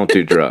 So don't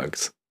do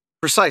drugs.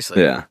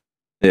 Precisely. Yeah.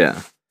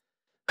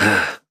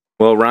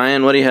 Well,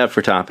 Ryan, what do you have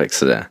for topics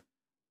today?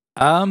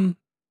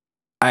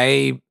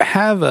 I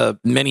have a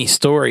mini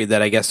story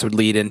that I guess would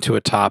lead into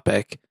a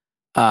topic,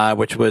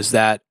 which was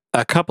that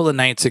a couple of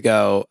nights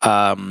ago,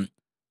 I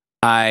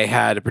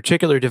had a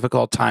particular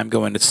difficult time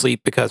going to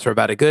sleep because for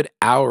about a good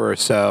hour or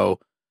so,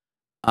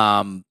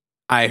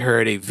 I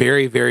heard a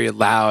very, very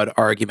loud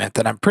argument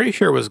that I'm pretty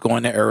sure was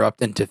going to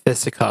erupt into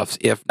fisticuffs,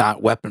 if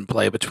not weapon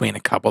play, between a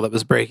couple that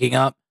was breaking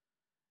up.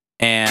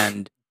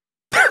 And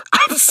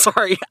I'm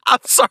sorry.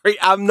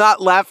 I'm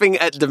not laughing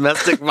at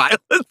domestic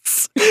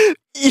violence.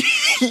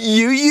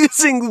 You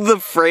using the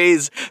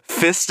phrase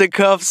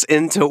fisticuffs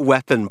into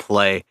weapon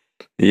play.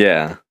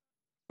 Yeah.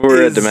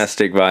 Or a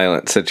domestic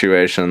violence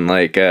situation.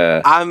 Like,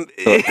 I'm,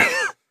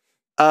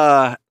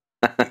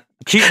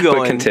 keep going.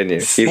 But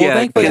continue.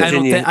 Thankfully,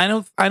 I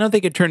don't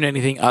think it turned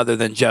anything other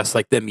than just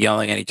like them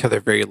yelling at each other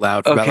very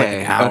loud for about like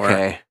an hour.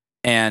 Okay.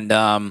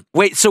 And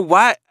wait, so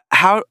why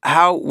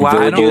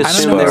would you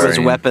assume there was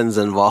weapons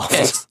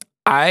involved?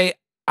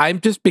 I'm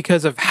just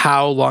because of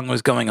how long it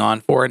was going on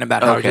for, and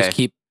about how it just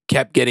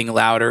kept getting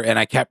louder, and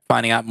I kept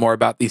finding out more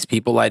about these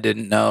people I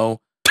didn't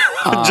know.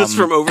 Just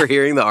from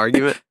overhearing the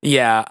argument?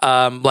 Yeah.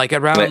 Like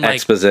around like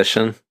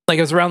exposition. Like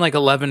it was around like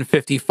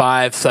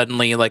 11:55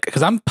 suddenly, like,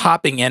 because I'm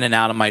popping in and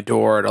out of my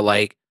door to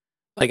like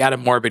out of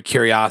morbid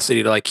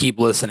curiosity to like keep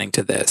listening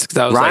to this, because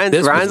I was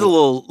Ryan's a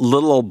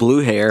little old blue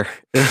hair,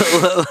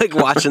 like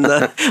watching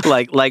the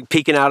like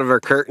peeking out of her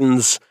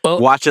curtains,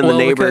 watching the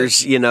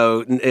neighbors,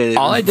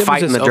 all I did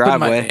fight in the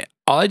driveway.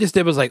 All I just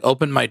did was like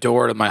open my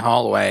door to my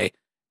hallway,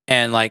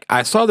 and like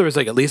I saw there was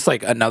like at least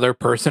like another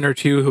person or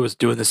two who was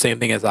doing the same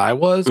thing as I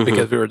was,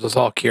 because we were just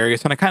all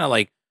curious, and I kind of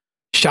like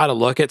shot a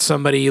look at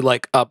somebody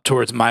like up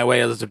towards my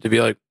way as if to be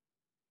like,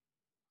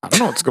 I don't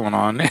know what's going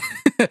on.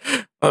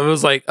 I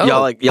was like,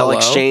 oh, y'all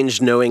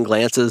exchanged knowing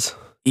glances.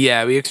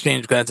 Yeah, we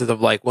exchanged glances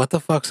of like, what the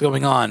fuck's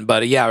going on?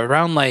 But yeah,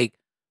 around like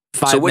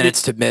 5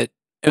 minutes to midnight.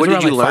 What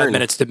did you learn? 5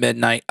 minutes to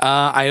midnight.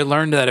 I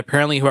learned that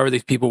apparently whoever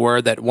these people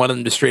were, that one of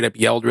them just straight up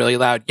yelled really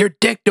loud, "Your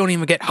dick don't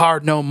even get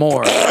hard no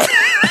more."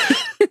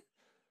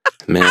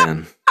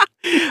 Man.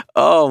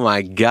 Oh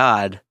my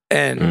God.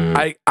 And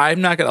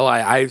I'm not going to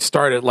lie, I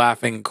started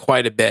laughing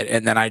quite a bit,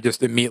 and then I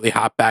just immediately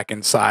hopped back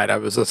inside. I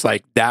was just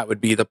like, that would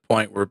be the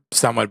point where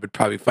someone would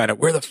probably find out,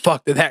 where the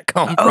fuck did that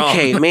come from?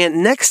 Okay,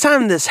 man, next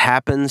time this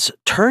happens,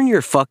 turn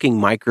your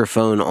fucking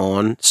microphone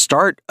on,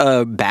 start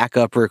a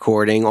backup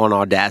recording on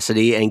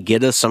Audacity, and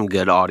get us some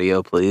good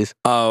audio, please.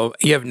 Oh,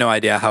 you have no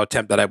idea how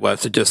tempted I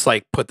was to just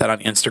like put that on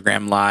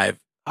Instagram Live.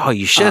 Oh,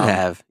 you should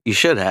have. You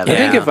should have. I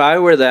think if I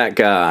were that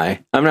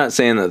guy, I'm not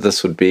saying that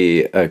this would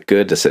be a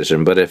good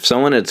decision, but if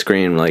someone had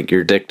screamed like,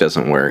 "Your dick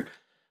doesn't work,"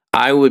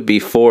 I would be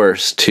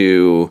forced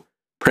to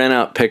print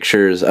out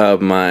pictures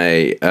of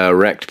my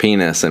wrecked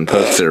penis and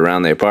post it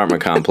around the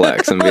apartment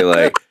complex and be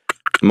like,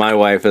 "My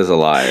wife is a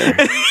liar."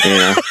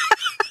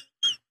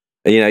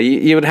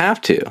 You would have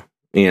to.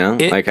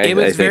 It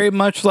was very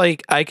much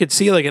like, I could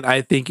see like an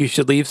 "I think you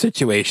should leave"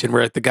 situation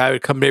where the guy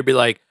would come there and be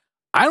like,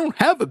 "I don't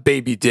have a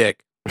baby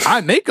dick.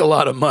 I make a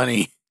lot of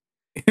money."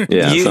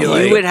 Yeah,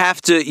 you would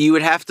have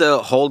to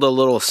hold a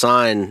little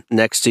sign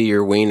next to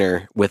your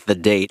wiener with the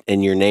date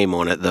and your name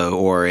on it, though,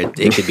 or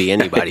it could be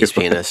anybody's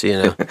penis.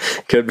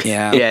 Could be.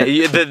 Yeah.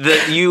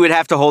 You would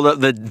have to hold up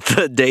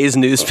the day's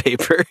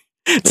newspaper.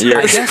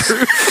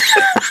 I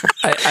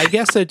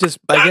guess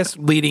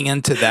leading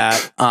into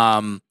that,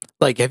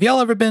 like, have y'all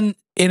ever been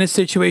in a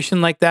situation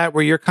like that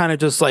where you're kind of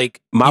just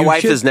like, my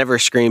wife has never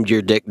screamed,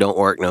 "Your dick don't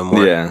work no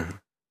more." Yeah.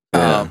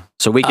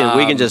 So we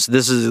can just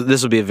this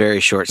will be a very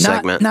short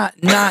segment. Not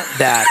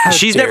that.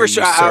 She's never.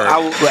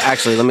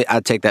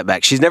 I'll take that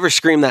back. She's never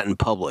screamed that in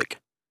public.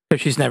 So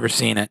she's never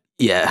seen it.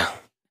 Yeah.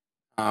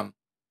 But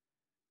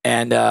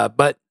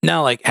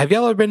no, like, have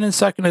y'all ever been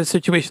stuck in a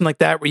situation like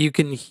that where you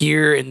can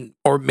hear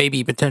or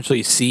maybe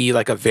potentially see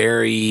like a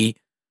very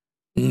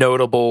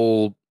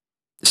notable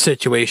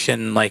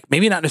situation, like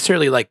maybe not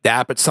necessarily like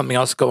that, but something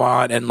else go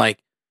on, and like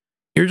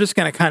you're just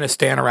gonna kind of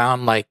stand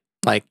around like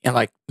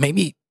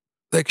maybe.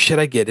 Like, should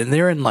I get in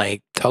there and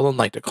like tell them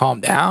like to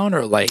calm down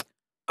or like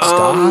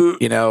stop? Or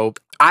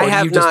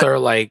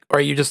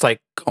you just like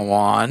go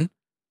on?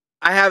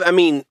 I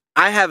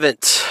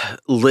haven't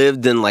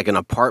lived in like an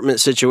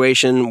apartment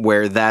situation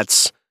where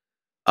that's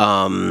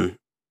a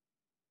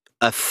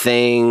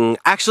thing.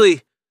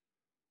 Actually,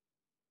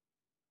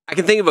 I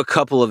can think of a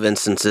couple of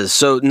instances.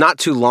 So not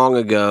too long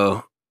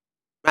ago,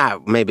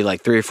 maybe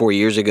like 3 or 4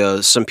 years ago,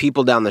 some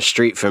people down the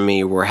street from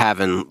me were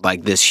having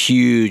like this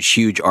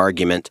huge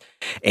argument,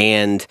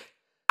 and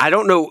I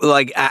don't know,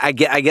 like I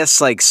guess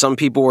like some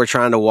people were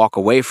trying to walk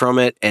away from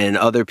it, and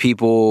other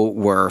people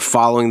were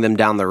following them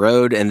down the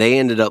road, and they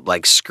ended up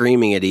like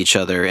screaming at each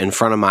other in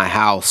front of my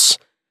house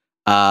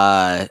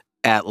at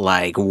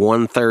like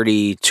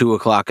 1:30, 2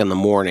 o'clock in the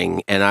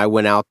morning, and I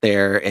went out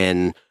there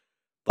and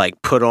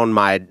like put on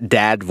my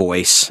dad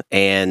voice,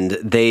 and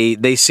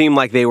they seemed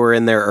like they were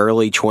in their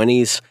early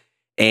 20s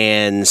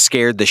and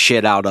scared the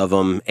shit out of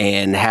them,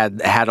 and had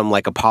them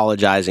like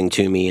apologizing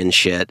to me and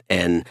shit.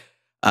 And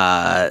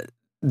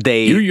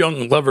you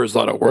young lovers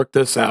ought to work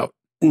this out.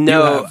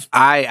 No,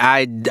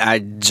 I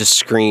just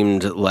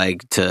screamed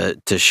like to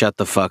shut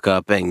the fuck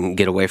up and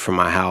get away from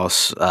my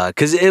house,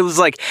 because it was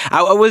like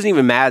I wasn't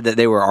even mad that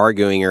they were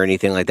arguing or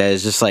anything like that.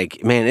 It's just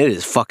like, man, it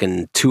is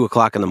fucking 2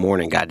 o'clock in the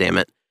morning. God damn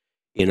it.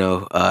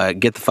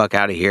 Get the fuck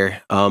out of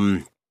here.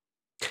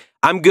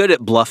 I'm good at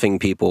bluffing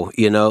people,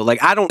 you know?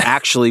 Like, I don't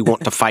actually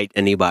want to fight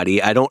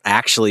anybody. I don't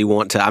actually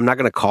want to, I'm not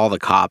going to call the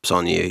cops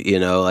on you, you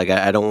know? Like,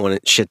 I don't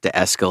want shit to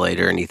escalate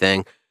or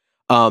anything.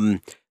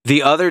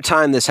 The other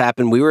time this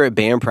happened, we were at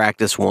band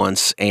practice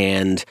once,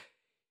 and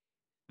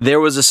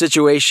there was a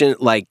situation,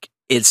 like,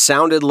 it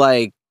sounded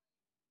like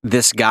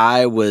this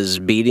guy was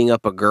beating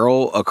up a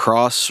girl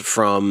across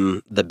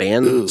from the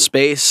band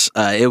space.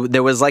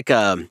 There was like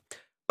a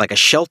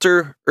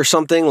shelter or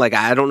something. Like,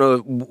 I don't know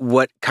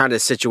what kind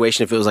of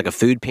situation, if it was like a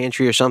food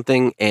pantry or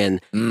something.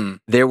 And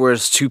there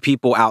was two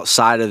people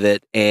outside of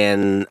it.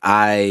 And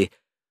I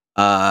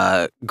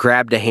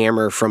grabbed a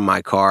hammer from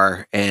my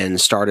car and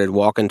started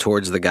walking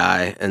towards the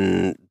guy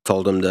and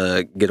told him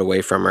to get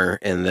away from her.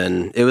 And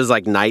then it was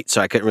like night, so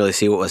I couldn't really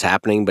see what was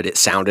happening, but it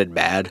sounded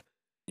bad.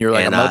 You're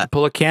like, I'm about to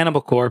pull a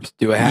Cannibal Corpse,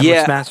 do a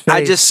hammer smash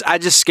face. I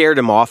just scared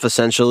him off,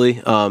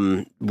 essentially,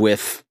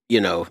 with,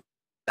 you know,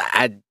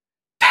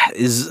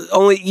 is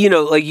only, you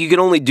know, like, you can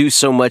only do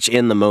so much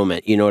in the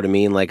moment, you know what I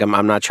mean? Like,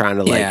 I'm not trying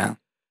to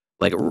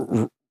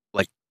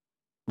like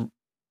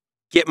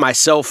get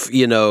myself,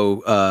 you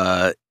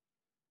know,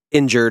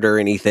 injured or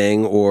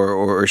anything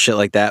or shit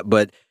like that.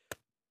 But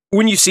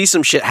when you see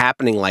some shit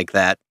happening like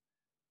that,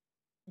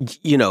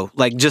 you know,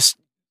 like, just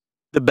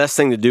the best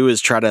thing to do is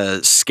try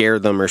to scare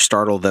them or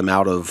startle them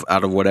out of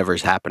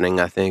whatever's happening,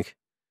 I think.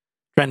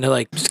 Trying to,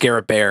 like, scare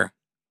a bear.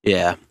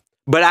 Yeah.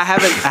 But I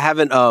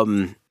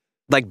haven't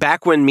like,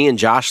 back when me and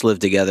Josh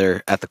lived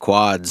together at the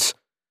quads,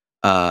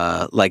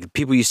 like,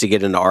 people used to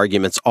get into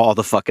arguments all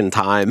the fucking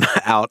time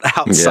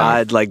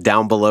outside, like,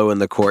 down below in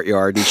the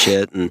courtyard and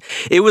shit. And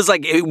it was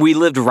like, we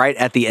lived right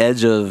at the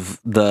edge of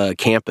the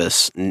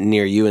campus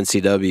near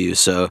UNCW.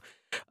 So,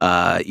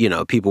 you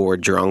know, people were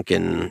drunk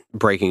and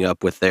breaking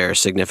up with their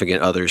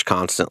significant others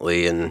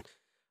constantly. And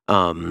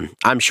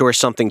I'm sure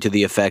something to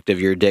the effect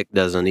of "your dick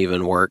doesn't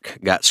even work"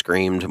 got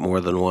screamed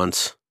more than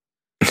once.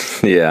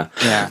 Yeah.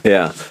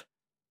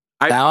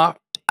 Now,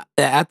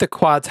 at the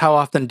quads, how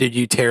often did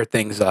you tear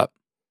things up?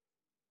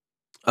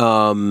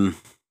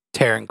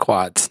 Tearing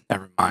quads.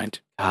 Never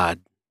mind. God,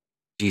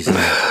 Jesus,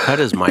 cut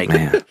his mic.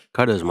 Man.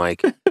 Cut his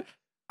mic.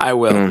 I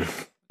will.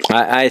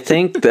 I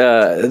think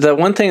the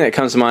one thing that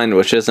comes to mind,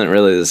 which isn't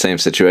really the same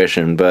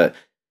situation, but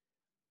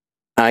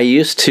I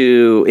used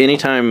to,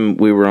 anytime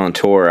we were on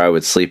tour, I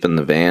would sleep in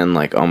the van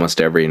like almost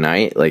every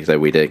night, like that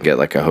we didn't get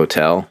like a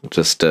hotel,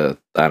 just to,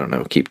 I don't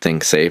know, keep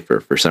things safe,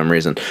 or for some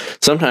reason.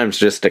 Sometimes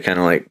just to kind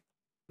of like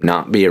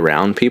not be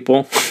around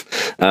people.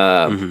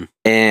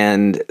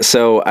 And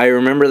so I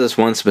remember this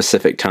one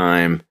specific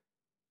time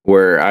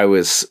where I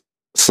was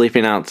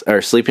sleeping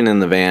in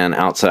the van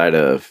outside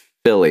of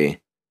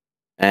Philly.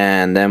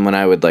 And then when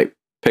I would like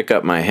pick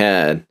up my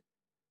head,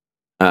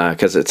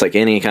 because it's like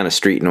any kind of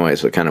street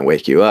noise would kind of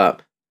wake you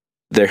up,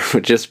 there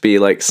would just be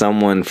like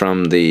someone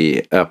from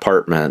the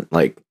apartment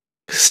like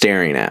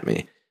staring at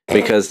me,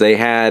 because they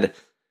had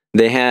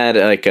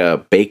like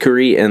a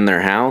bakery in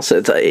their house.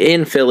 It's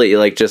in Philly,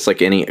 like just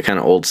like any kind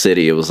of old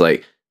city. It was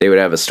like they would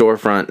have a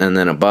storefront, and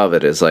then above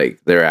it is like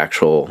their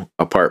actual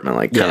apartment,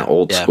 like kind of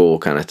old school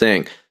kind of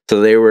thing.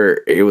 So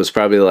it was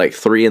probably like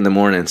 3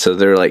 a.m. So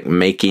they're like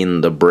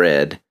making the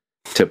bread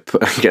to,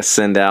 I guess,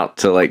 send out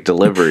to like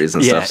deliveries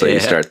and stuff. So you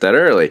start that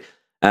early.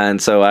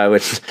 And so I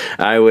would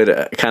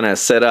kind of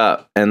sit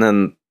up, and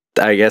then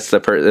I guess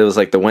it was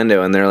like the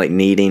window, and they're like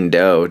kneading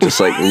dough, just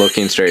like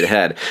looking straight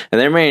ahead.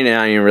 And they're maybe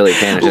not even really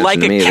paying attention like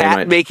to me. Like a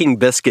cat making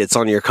biscuits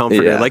on your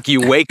comforter. Like,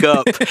 you wake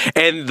up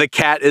and the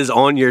cat is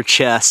on your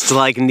chest,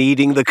 like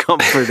kneading the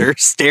comforter,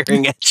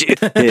 staring at you.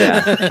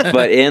 Yeah.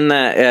 But in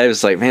that, I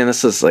was like, man,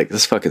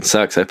 this fucking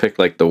sucks. I picked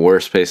like the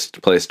worst place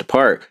to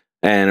park.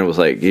 And it was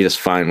like, you just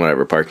find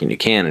whatever parking you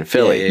can in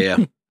Philly.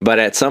 Yeah. But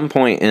at some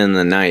point in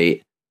the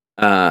night,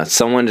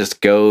 someone just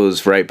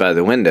goes right by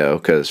the window,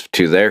 because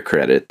to their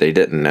credit, they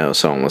didn't know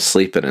someone was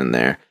sleeping in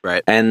there.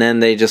 Right. And then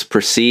they just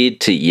proceed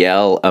to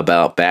yell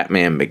about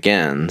Batman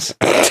Begins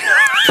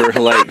for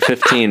like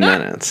 15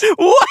 minutes.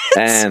 What?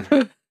 And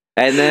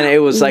then it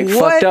was like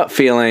fucked up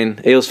feeling.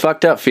 It was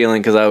fucked up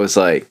feeling, because I was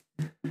like,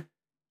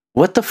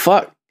 what the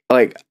fuck?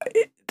 Like,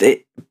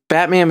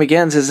 Batman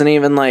Begins isn't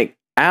even like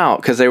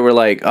out, because they were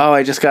like, oh,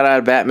 I just got out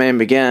of Batman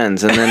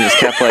Begins, and then just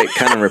kept like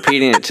kind of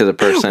repeating it to the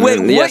person. Wait,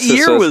 and what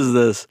year was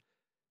this?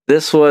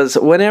 This was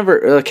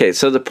whenever. Okay,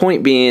 so the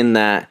point being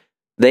that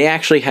they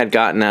actually had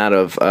gotten out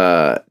of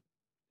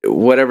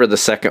whatever the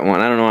second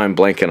one, I don't know, I'm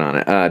blanking on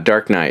it,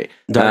 Dark Knight.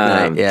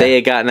 They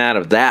had gotten out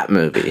of that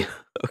movie.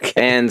 Okay.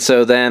 And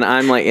so then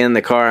I'm like in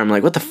the car, I'm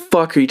like, what the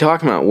fuck are you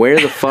talking about? Where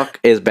the fuck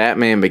is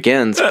Batman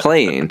Begins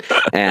playing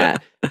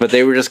at? But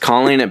they were just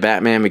calling it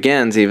Batman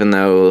Begins, even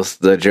though it was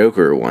the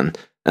Joker one.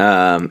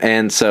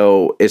 And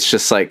so it's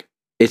just like,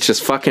 it's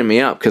just fucking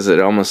me up, because it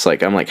almost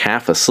like I'm like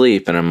half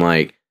asleep, and I'm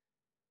like,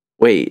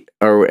 wait,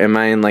 or am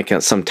I in like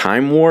some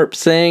time warp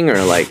thing,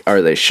 or like,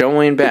 are they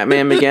showing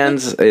Batman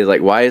Begins?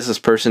 Like, why is this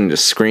person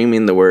just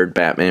screaming the word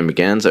Batman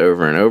Begins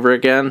over and over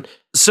again?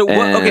 So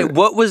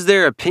what was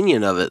their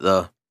opinion of it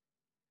though?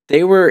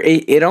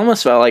 it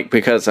almost felt like,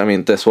 because I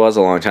mean this was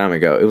a long time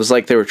ago, it was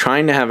like they were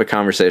trying to have a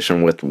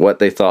conversation with what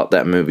they thought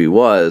that movie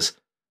was,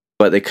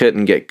 but they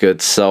couldn't get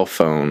good cell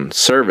phone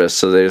service,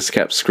 so they just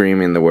kept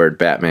screaming the word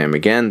Batman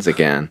Begins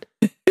again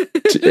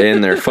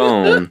in their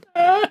phone,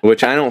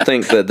 which I don't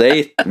think that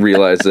they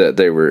realized that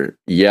they were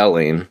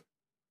yelling,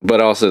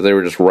 but also they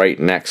were just right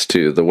next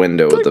to the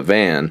window of the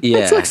van. Yeah,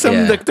 it's like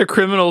some like the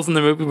criminals in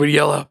the movie would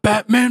yell out,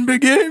 "Batman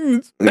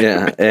Begins!"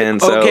 Yeah,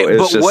 and so okay,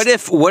 but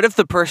just, what if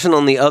the person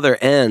on the other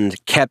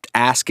end kept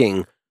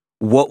asking,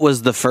 "What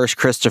was the first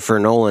Christopher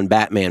Nolan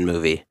Batman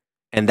movie?"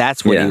 And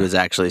that's what he was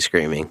actually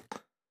screaming.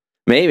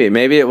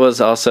 Maybe it was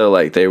also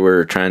like they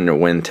were trying to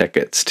win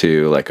tickets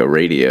to like a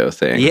radio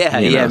thing. Yeah,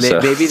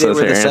 maybe they were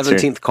the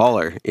 17th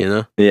caller, you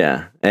know?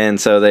 Yeah, and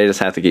so they just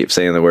have to keep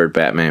saying the word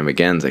Batman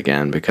Begins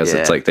again, because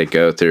it's like they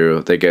go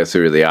through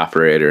the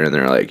operator and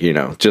they're like, you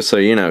know, just so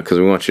you know, because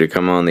we want you to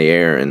come on the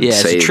air and say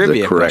it's a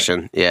trivia the correct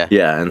question.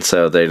 Yeah, and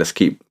so they just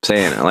keep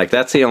saying it. Like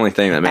that's the only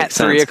thing that makes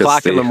sense. At 3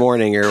 o'clock in the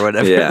morning or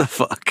whatever the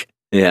fuck.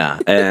 Yeah,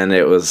 and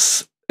it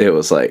was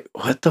like,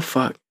 what the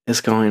fuck is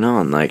going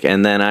on? Like,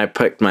 and then I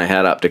picked my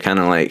head up to kind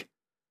of like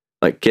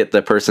get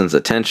the person's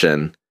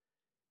attention,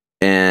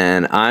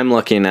 and I'm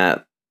looking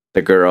at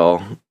the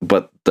girl,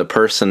 but the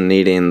person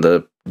needing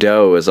the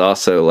dough is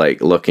also like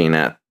looking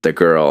at the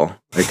girl,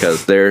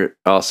 because they're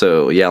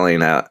also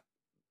yelling at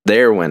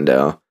their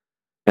window,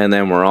 and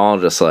then we're all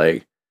just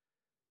like,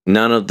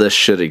 none of this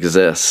should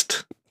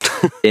exist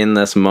in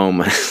this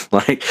moment.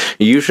 Like,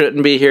 you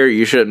shouldn't be here,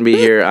 you shouldn't be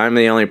here, I'm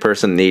the only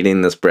person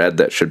needing this bread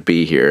that should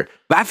be here.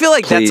 But I feel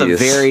like Please. That's a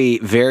very,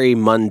 very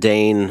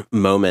mundane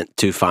moment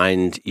to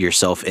find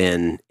yourself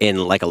in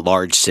like a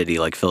large city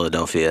like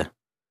Philadelphia.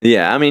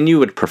 Yeah, I mean, you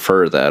would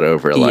prefer that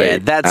over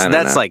like,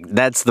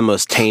 that's the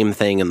most tame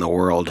thing in the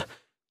world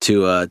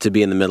to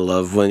be in the middle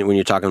of when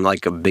you're talking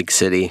like a big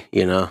city,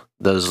 you know,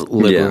 those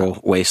liberal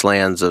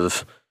wastelands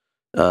of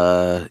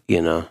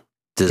you know,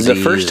 disease. The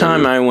first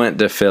time I went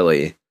to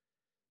Philly,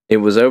 it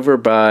was over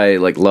by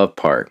like Love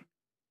Park,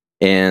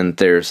 and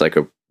there's like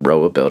a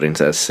row of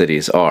buildings, as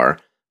cities are.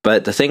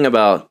 But the thing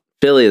about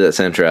Philly that's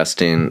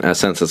interesting,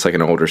 since it's like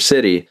an older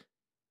city,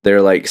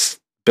 they're like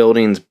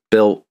buildings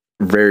built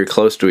very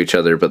close to each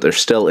other, but there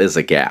still is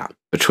a gap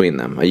between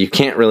them. You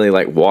can't really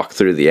like walk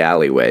through the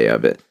alleyway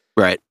of it.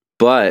 Right.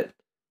 But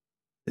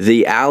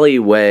the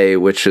alleyway,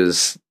 which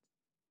is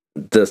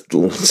the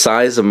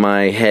size of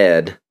my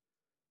head,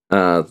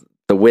 the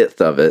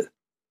width of it,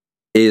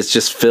 is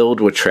just filled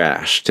with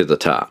trash to the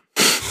top.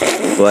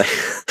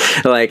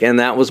 like, and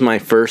that was my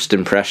first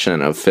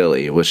impression of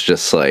Philly, was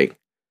just like,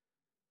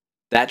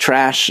 that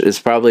trash has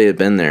probably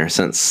been there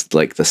since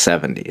like the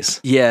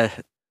 70s. Yeah.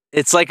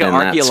 It's like an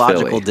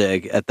archaeological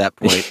dig at that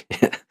point.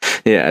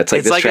 Yeah, it's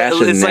like this trash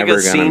is never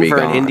going to be gone. It's like a scene for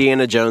an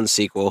Indiana Jones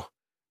sequel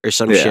or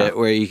some shit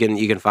where you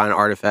can find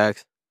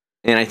artifacts.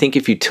 And I think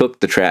if you took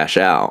the trash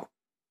out,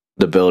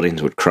 the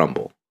buildings would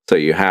crumble. So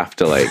you have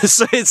to like.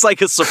 So it's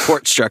like a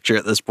support structure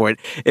at this point.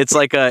 It's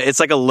like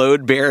a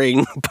load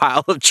bearing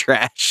pile of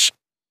trash.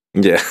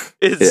 Yeah.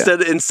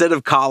 Instead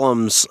of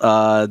columns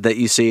that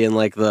you see in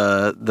like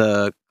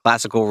the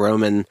classical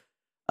Roman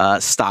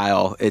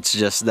style, it's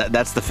just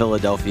that's the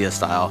Philadelphia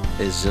style.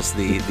 Is just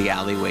the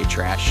alleyway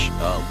trash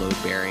load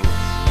bearing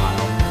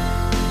pile.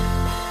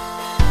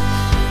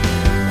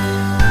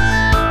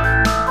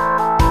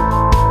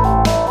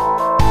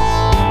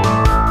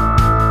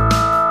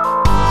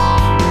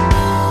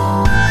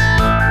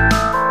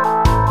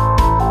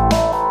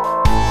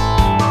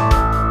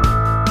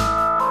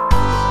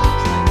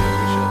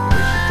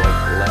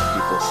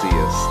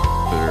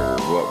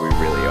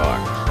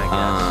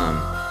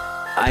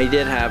 I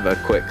did have a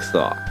quick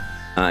thought.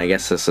 I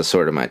guess this is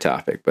sort of my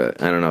topic,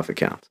 but I don't know if it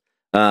counts.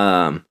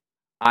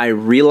 I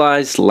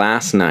realized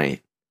last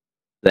night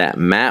that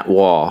Matt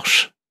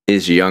Walsh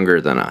is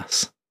younger than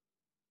us.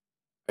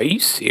 Are you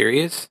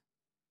serious?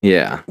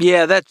 Yeah.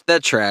 Yeah,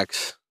 that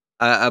tracks.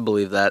 I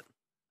believe that.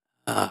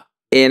 And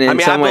in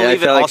some way, I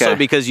believe it feel also like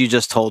because you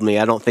just told me.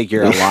 I don't think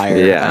you're a liar.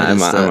 Yeah,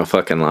 I'm a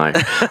fucking liar.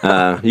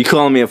 You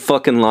calling me a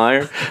fucking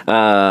liar?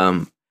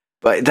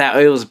 But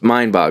it was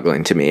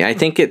mind-boggling to me. I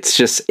think it's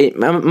just, it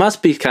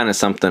must be kind of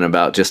something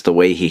about just the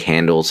way he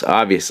handles,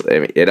 obviously, I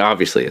mean, it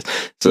obviously is.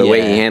 So the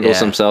way he handles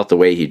himself, the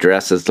way he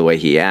dresses, the way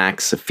he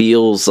acts, it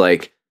feels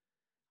like,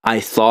 I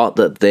thought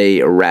that they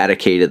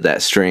eradicated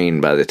that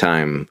strain by the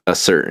time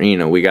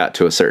we got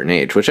to a certain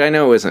age, which I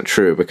know isn't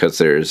true because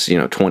there's,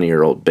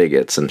 20-year-old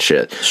bigots and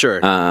shit.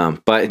 Sure.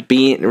 But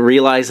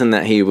realizing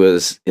that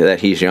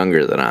he's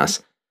younger than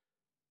us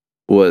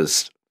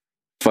was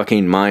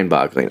fucking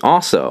mind-boggling.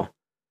 Also,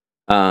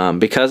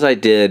 because I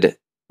did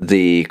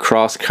the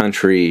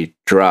cross-country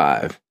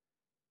drive,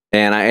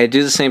 and I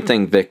do the same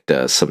thing Vic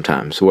does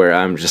sometimes, where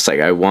I'm just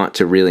like, I want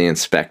to really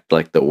inspect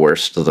like the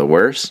worst of the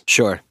worst.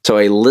 Sure. So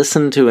I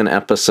listened to an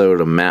episode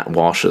of Matt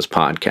Walsh's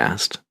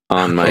podcast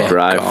on my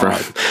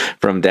drive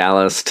from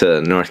Dallas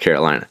to North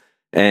Carolina.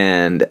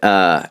 And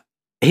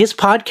his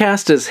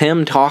podcast is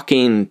him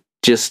talking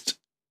just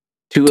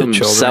to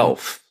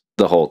himself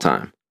the whole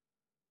time.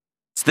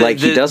 Like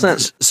he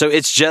doesn't. So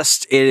it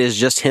is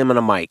just him and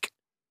a mic.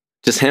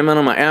 Just him and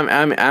a mic.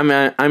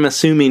 I'm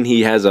assuming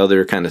he has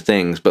other kind of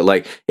things, but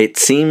like it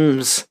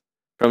seems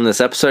from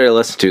this episode I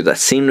listened to that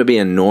seemed to be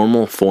a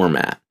normal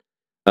format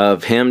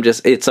of him.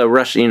 Just it's a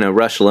Rush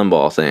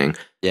Limbaugh thing.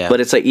 Yeah.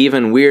 But it's like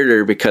even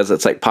weirder because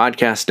it's like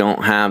podcasts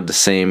don't have the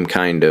same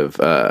kind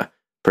of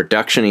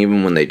production,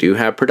 even when they do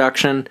have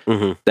production,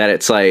 that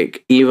it's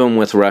like, even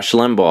with Rush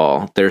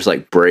Limbaugh, there's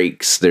like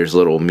breaks, there's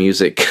little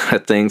music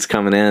things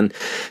coming in.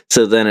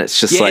 So then it's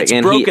just like,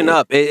 it's broken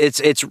up.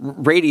 It's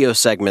radio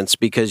segments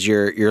because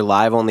you're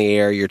live on the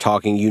air, you're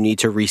talking, you need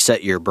to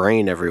reset your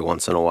brain every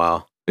once in a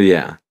while.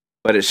 Yeah.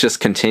 But it's just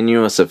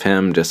continuous of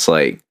him just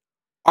like,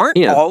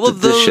 aren't all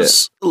of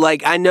those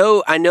like, I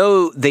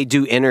know they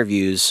do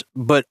interviews,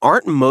 but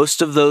aren't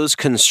most of those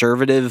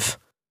conservative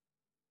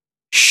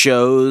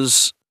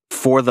shows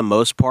for the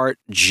most part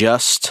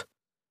just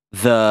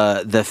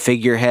the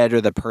figurehead or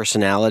the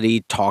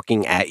personality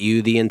talking at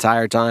you the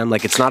entire time?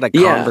 Like it's not a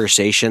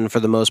conversation for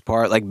the most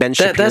part. Like Ben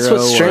Shapiro, that's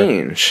what's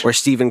strange, or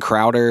Steven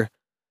Crowder.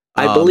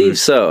 I believe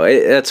so.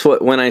 That's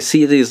what, when I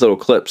see these little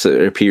clips,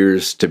 it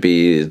appears to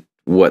be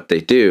what they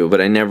do, but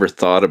I never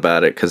thought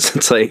about it because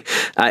it's like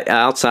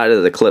outside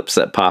of the clips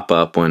that pop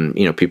up when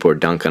people are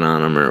dunking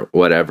on them or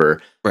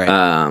whatever. Right.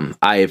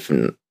 I've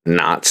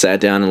not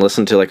sat down and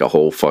listened to like a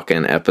whole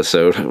fucking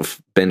episode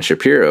of Ben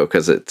Shapiro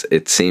because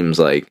it seems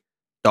like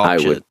I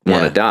would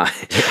want to die.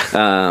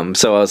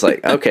 So I was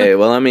like, okay,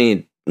 well let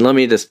me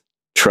just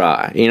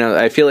try.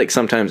 I feel like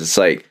sometimes it's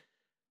like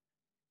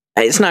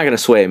it's not going to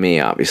sway me,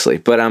 obviously,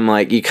 but I'm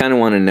like, you kind of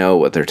want to know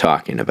what they're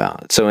talking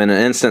about. So in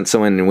an instance,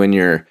 when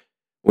you're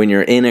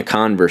in a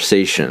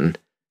conversation,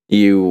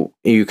 you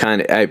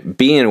kind of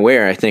being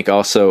aware, I think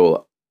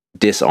also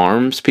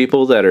disarms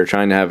people that are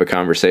trying to have a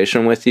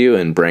conversation with you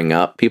and bring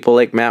up people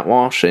like Matt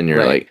Walsh, and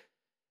you're like,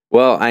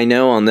 well, I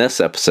know on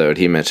this episode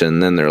he mentioned,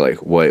 and then they're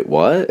like, wait,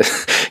 what?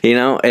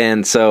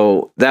 And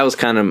so that was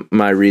kind of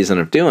my reason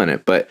of doing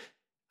it. But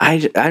I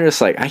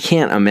just like, I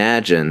can't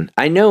imagine.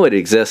 I know it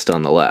exists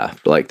on the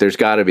left. Like there's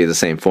got to be the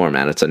same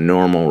format. It's a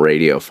normal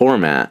radio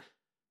format,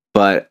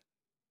 but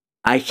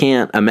I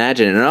can't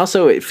imagine. And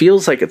also it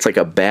feels like it's like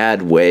a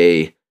bad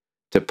way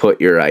to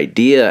put your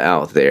idea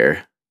out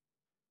there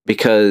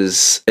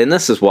because, and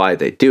this is why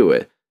they do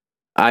it.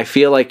 I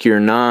feel like you're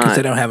not, because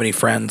they don't have any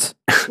friends.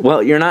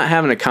 Well, you're not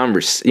having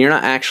you're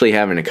not actually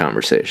having a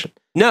conversation.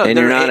 No, and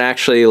you're not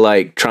actually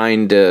like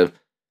trying to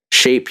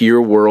shape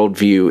your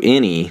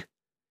worldview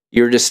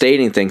you're just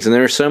stating things. And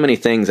there are so many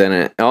things in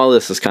it. All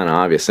this is kind of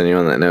obvious to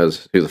anyone that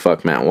knows who the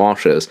fuck Matt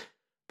Walsh is.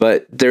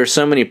 But there are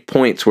so many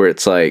points where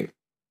it's like,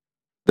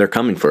 they're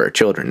coming for our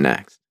children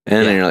next.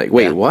 And then you're like,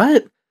 wait,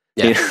 what?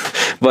 Yeah.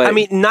 But I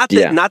mean, not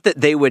that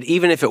they would,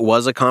 even if it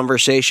was a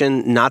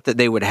conversation, not that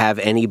they would have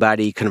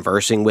anybody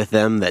conversing with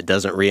them that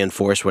doesn't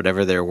reinforce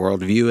whatever their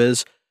worldview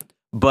is,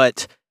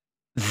 but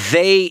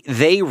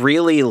they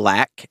really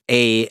lack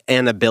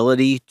an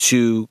ability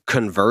to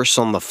converse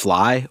on the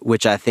fly,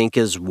 which I think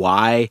is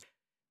why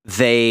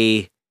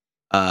they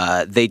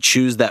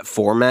choose that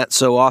format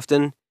so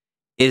often,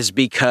 is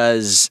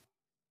because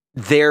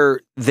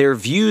their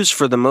views,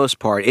 for the most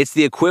part, it's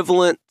the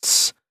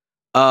equivalence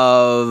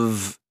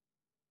of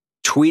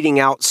tweeting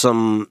out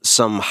some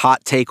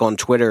hot take on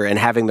Twitter and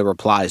having the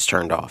replies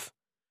turned off.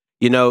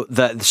 So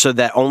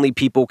that only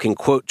people can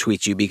quote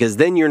tweet you, because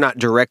then you're not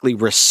directly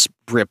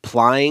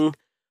replying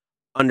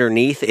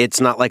underneath. It's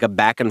not like a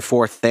back and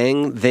forth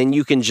thing. Then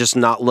you can just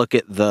not look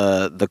at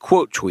the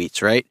quote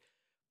tweets, right?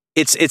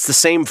 It's the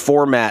same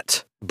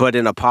format, but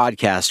in a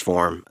podcast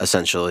form,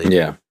 essentially.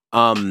 Yeah.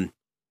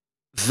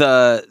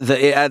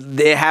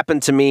 It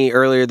happened to me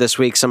earlier this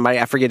week. Somebody,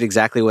 I forget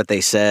exactly what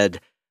they said,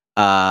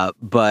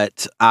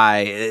 but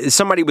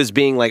somebody was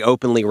being like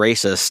openly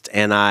racist,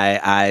 and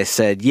I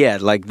said, yeah,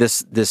 like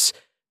this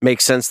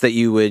makes sense that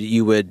you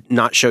would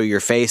not show your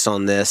face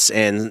on this,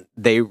 and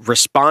they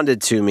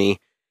responded to me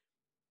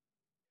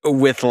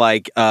with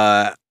like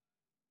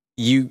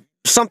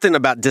something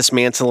about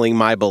dismantling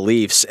my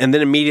beliefs, and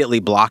then immediately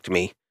blocked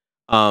me.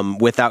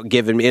 Without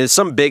giving me, it's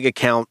some big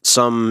account,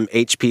 some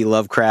H.P.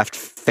 Lovecraft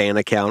fan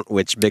account,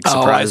 which big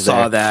surprise. I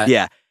saw that.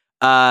 Yeah.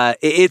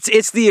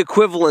 It's the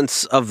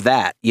equivalence of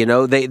that.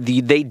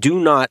 They do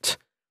not,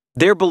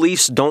 their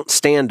beliefs don't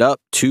stand up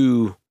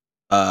to,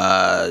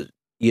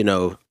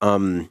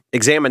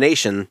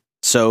 examination.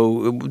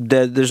 So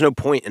there's no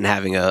point in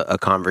having a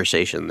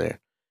conversation there.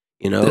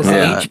 Does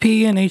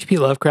HP and H.P.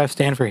 Lovecraft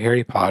stand for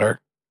Harry Potter?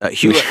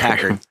 Hewlett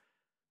Packard.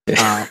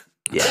 Yeah.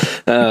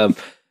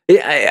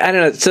 I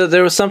don't know. So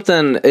there was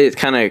something, it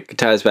kind of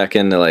ties back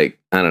into like,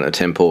 I don't know,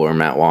 Tim Pool or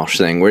Matt Walsh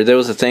thing, where there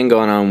was a thing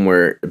going on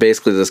where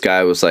basically this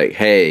guy was like,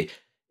 hey,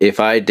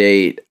 if I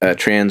date a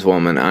trans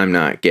woman, I'm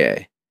not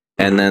gay.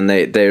 And then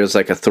there was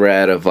like a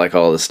thread of like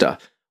all this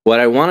stuff.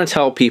 What I want to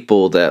tell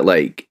people that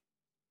like,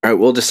 all right,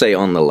 we'll just say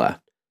on the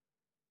left,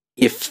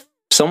 if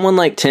someone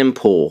like Tim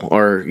Pool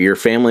or your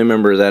family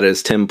member that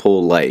is Tim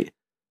Pool light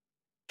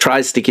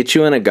tries to get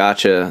you in a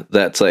gotcha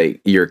that's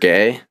like, you're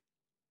gay,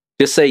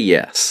 just say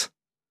yes.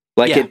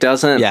 Like it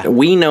doesn't. Yeah.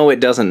 We know it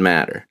doesn't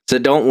matter, so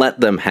don't let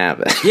them have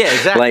it. Yeah,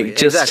 exactly. Like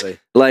just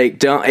like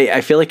don't.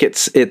 I feel like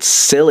it's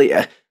silly.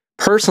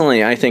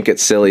 Personally, I think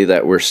it's silly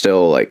that we're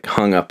still like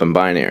hung up in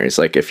binaries.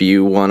 Like if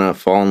you want to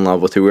fall in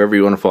love with whoever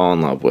you want to fall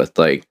in love with,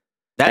 like.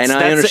 I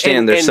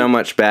understand there's so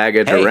much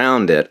baggage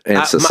around it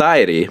in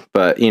society,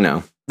 but you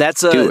know.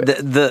 That's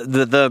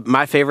the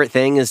my favorite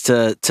thing is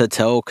to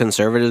tell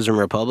conservatives and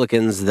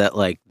Republicans that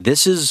like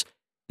this is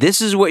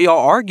what y'all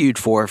argued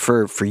for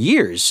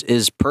years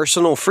is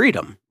personal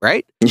freedom,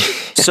 right?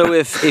 So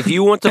if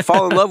you want to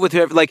fall in love with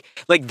whoever, like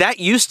that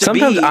used to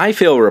sometimes be. I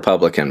feel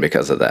Republican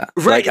because of that.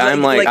 Right,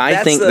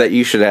 I think that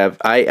you should have.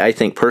 I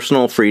think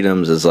personal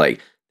freedoms is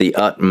like the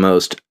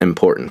utmost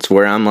importance.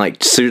 Where I'm like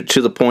to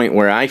the point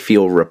where I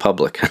feel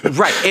Republican.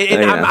 Right,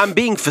 and I'm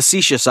being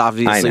facetious,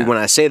 obviously, when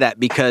I say that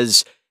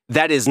because.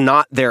 That is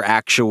not their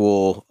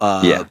actual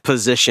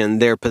position.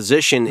 Their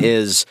position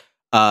is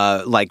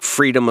like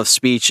freedom of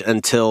speech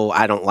until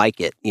I don't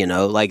like it. You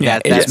know, like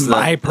that's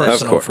my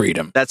personal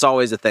freedom. That's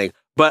always a thing.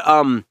 But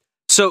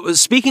so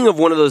speaking of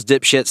one of those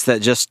dipshits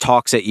that just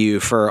talks at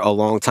you for a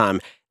long time,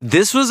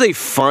 this was a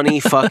funny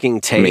fucking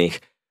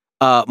take.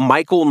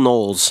 Michael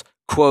Knowles,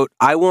 quote,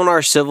 "I want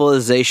our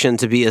civilization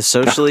to be as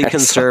socially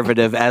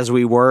conservative as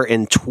we were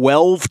in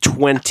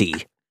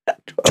 1220.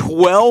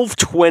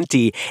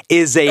 1220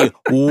 is a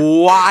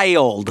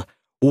wild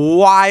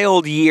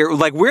year.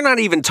 Like we're not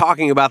even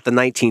talking about the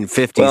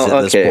 1950s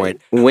at this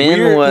point.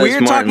 When was we're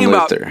Martin talking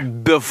Luther?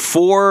 About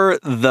before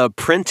the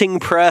printing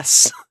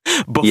press,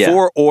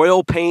 before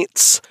oil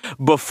paints,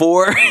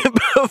 before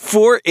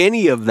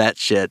any of that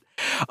shit.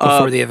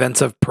 Before the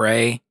events of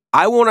Prey.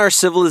 I want our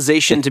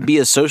civilization to be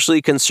as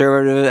socially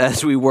conservative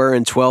as we were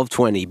in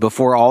 1220,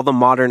 before all the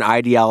modern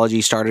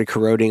ideology started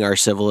corroding our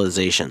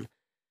civilization.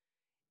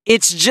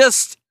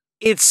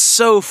 It's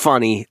so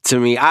funny to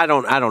me. I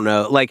don't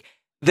know. Like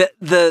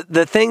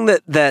the thing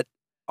that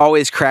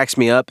always cracks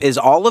me up is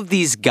all of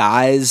these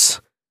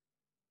guys,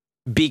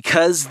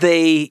 because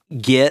they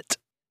get,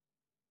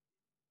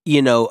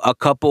 you know, a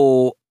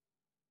couple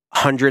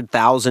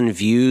 100,000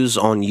 views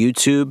on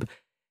YouTube,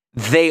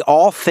 they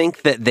all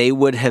think that they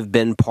would have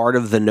been part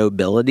of the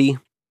nobility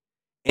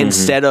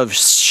instead of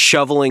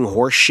shoveling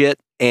horse shit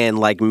and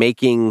like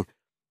making,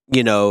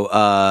 you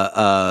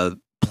know,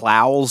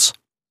 plows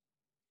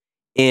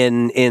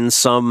in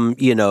some,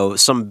 you know,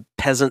 some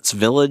peasant's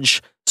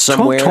village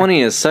somewhere.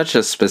 1220 is such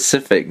a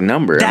specific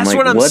number. That's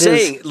what I'm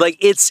saying. Like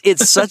it's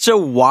such a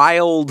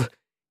wild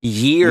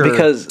year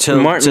because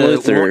Martin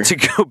Luther want to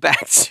go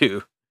back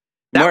to.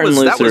 Martin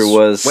Luther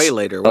was way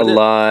later,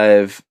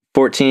 alive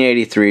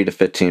 1483 to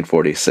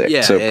 1546.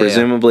 Yeah, so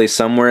presumably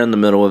somewhere in the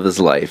middle of his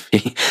life,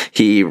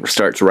 he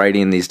starts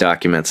writing these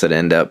documents that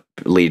end up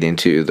leading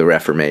to the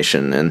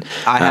Reformation and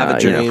I Have a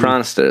Dream. You know,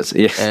 Protestants.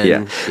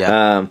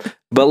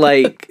 But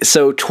like,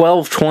 so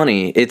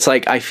 1220, it's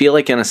like, I feel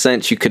like in a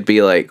sense you could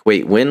be like,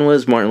 wait, when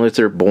was Martin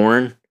Luther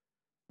born?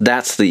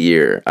 That's the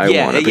year I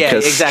want it.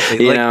 Because,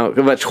 exactly. You know,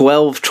 but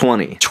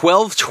 1220.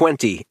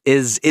 1220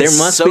 is there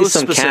must so be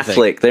some specific.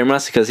 Catholic. There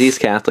must, because he's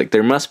Catholic.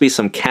 There must be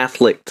some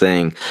Catholic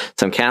thing,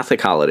 some Catholic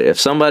holiday. If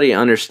somebody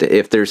understands,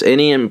 if there's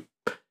any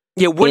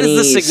what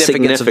is the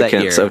significance of that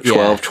year? Of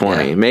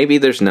 1220? Maybe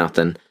there's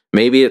nothing.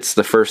 Maybe it's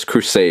the first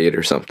crusade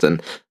or something.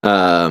 You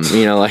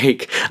know,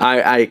 like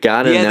I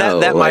gotta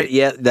know.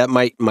 That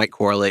might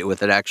correlate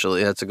with it.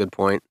 Actually, that's a good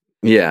point.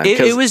 Yeah,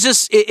 it was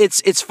just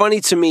it's funny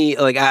to me.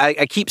 Like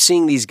I keep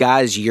seeing these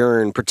guys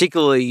yearn,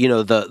 particularly you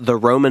know the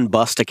Roman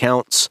bust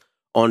accounts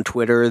on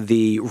Twitter,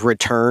 the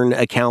return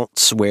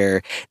accounts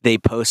where they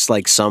post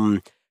like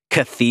some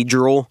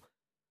cathedral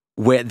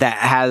that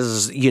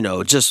has you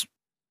know just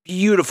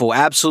beautiful,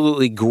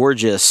 absolutely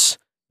gorgeous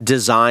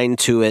design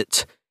to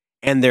it.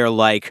 And they're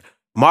like,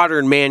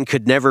 modern man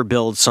could never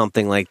build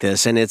something like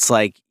this. And it's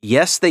like,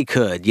 yes, they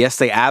could. Yes,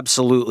 they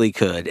absolutely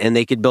could. And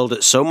they could build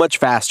it so much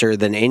faster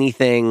than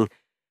anything.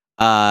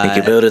 They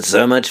could build it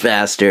so much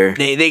faster.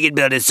 They could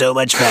build it so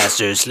much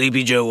faster.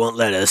 Sleepy Joe won't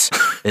let us.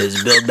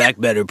 It's Build Back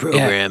Better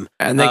program.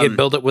 Yeah. And they could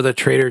build it with a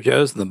Trader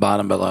Joe's in the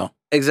bottom below.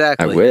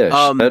 Exactly. I wish.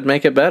 That'd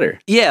make it better.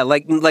 Yeah,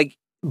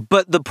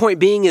 but the point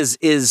being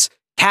is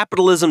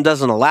capitalism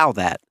doesn't allow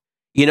that.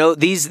 You know,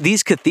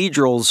 these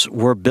cathedrals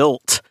were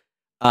built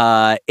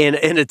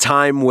in a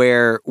time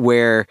where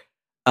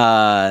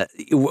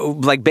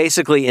like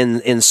basically in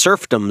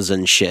serfdoms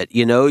and shit,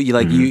 you know,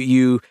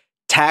 you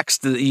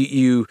taxed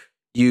you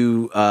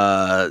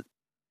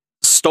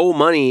stole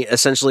money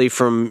essentially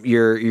from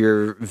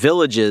your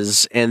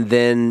villages, and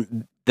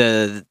then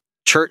the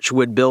church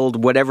would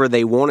build whatever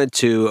they wanted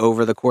to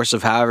over the course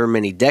of however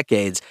many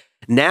decades.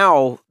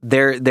 Now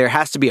there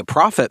has to be a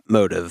profit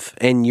motive,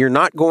 and you're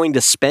not going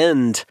to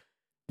spend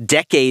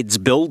decades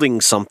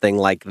building something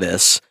like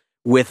this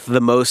with the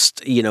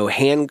most, you know,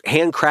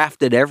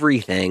 handcrafted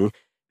everything,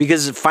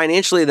 because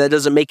financially that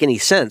doesn't make any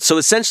sense. So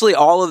essentially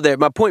all of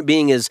my point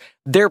being is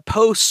their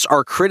posts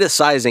are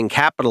criticizing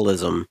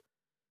capitalism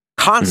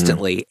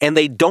constantly, and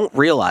they don't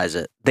realize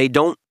it.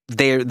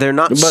 They're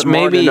not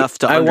smart enough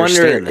to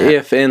understand that. I wonder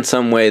if in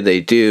some way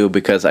they do,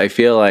 because I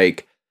feel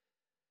like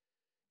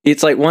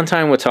It's like one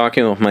time with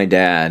talking with my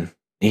dad,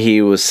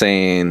 he was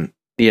saying,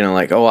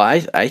 like, oh,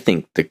 I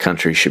think the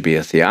country should be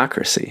a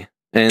theocracy.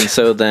 And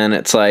so then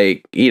it's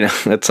like,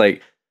 it's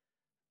like,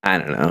 I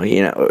don't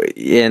know,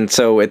 and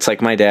so it's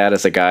like my dad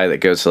is a guy that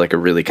goes to like a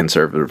really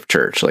conservative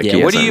church. Like,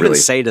 what do you even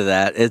say to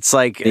that? It's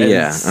like,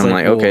 I'm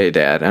like, okay,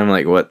 Dad. I'm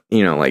like, what,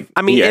 like,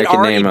 I mean, it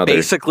already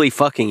basically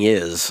fucking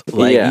is.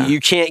 Like,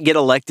 you can't get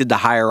elected to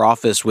higher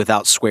office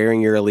without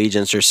swearing your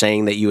allegiance or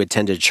saying that you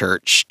attended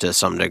church to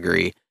some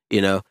degree.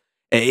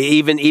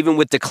 Even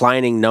with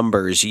declining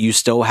numbers, you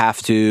still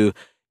have to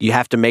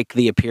make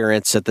the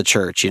appearance at the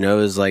church.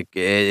 Is like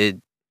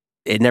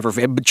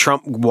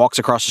Trump walks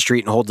across the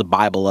street and holds a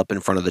Bible up in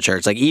front of the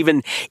church. Like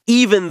even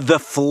the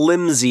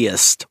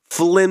flimsiest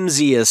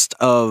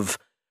of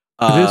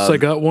this, I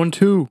got one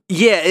too.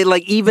 Yeah,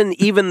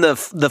 even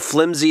the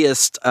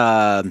flimsiest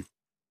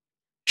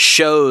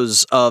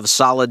shows of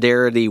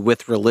solidarity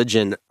with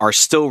religion are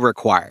still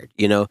required.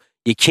 You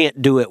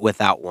can't do it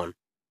without one.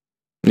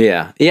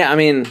 Yeah. I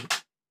mean,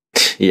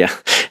 yeah.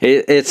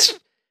 It's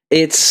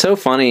so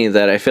funny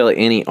that I feel like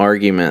any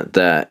argument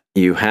that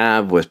you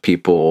have with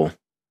people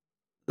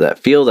that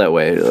feel that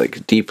way,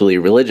 like deeply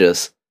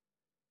religious,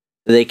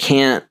 they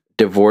can't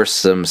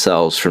divorce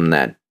themselves from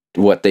that,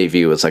 what they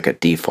view as like a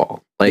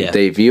default. Like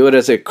they view it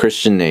as a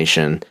Christian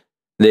nation.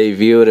 They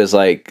view it as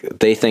like,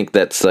 they think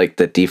that's like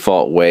the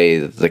default way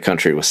that the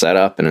country was set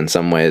up. And in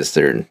some ways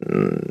they're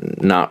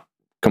not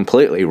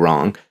completely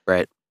wrong.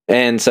 Right.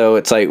 And so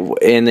it's like,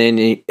 and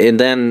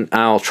then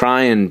I'll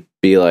try and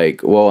be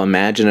like, well,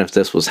 imagine if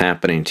this was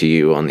happening to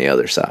you on the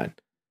other side.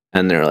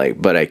 And they're like,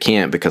 but I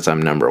can't because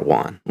I'm number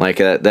one. Like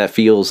that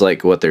feels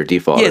like what their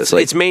default is.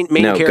 Like, it's main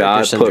character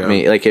God syndrome. Put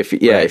me like if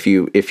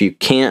you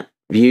can't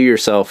view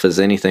yourself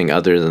as anything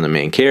other than the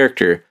main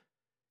character,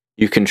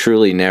 you can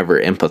truly never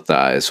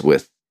empathize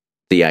with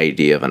the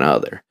idea of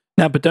another.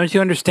 Now, but don't you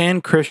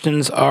understand?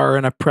 Christians are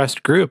an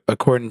oppressed group,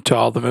 according to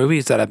all the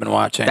movies that I've been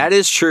watching. That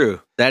is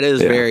true. That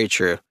is very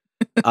true.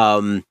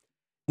 No,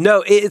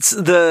 it's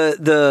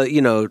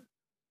the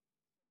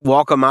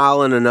walk a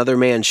mile in another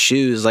man's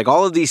shoes. Like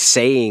all of these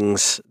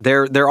sayings,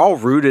 they're all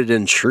rooted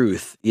in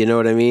truth. You know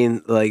what I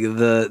mean? Like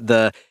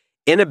the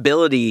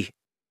inability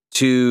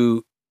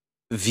to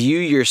view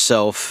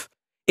yourself.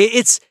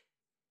 It's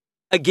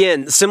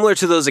again similar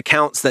to those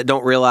accounts that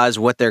don't realize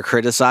what they're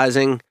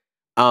criticizing.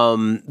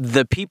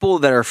 The people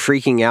that are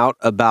freaking out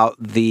about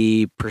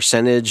the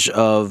percentage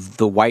of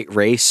the white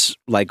race,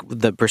 like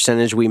the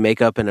percentage we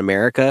make up in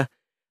America,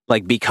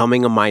 like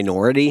becoming a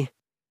minority.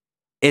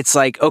 It's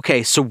like,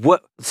 okay, so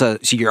what? So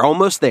you're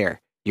almost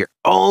there. You're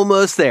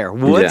almost there.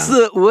 What's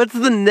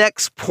the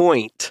next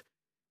point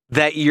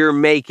that you're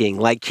making?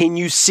 Like, can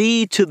you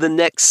see to the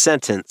next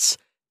sentence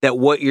that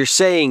what you're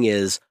saying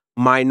is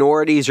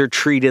minorities are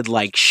treated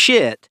like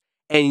shit,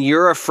 and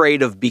you're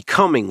afraid of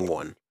becoming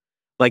one?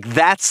 Like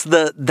that's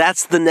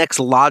the next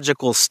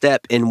logical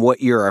step in what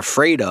you're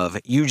afraid of.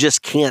 You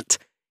just can't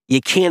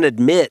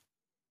admit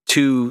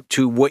to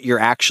what you're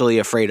actually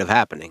afraid of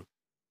happening.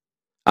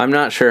 I'm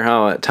not sure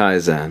how it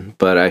ties in,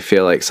 but I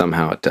feel like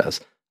somehow it does.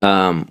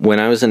 When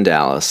I was in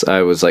Dallas,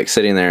 I was like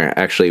sitting there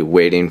actually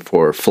waiting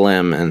for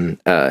Flim and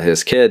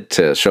his kid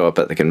to show up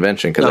at the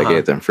convention because I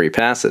gave them free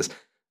passes.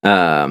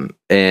 But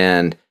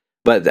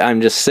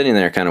I'm just sitting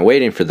there kind of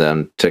waiting for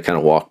them to kind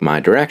of walk my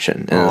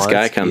direction. And this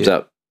guy comes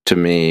up to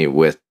me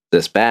with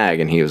this bag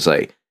and he was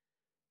like,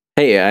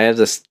 hey, I have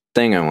this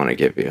thing I want to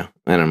give you.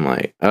 And I'm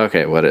like,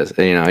 okay, what is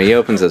it? He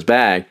opens his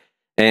bag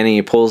and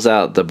he pulls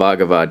out the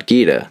Bhagavad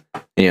Gita,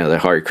 the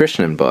Hare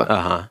Krishna book.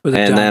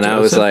 And then I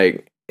was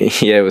like,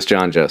 yeah, it was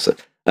John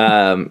Joseph.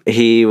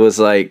 He was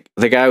like,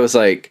 the guy was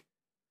like,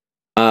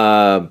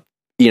 I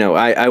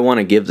want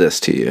to give this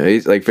to you.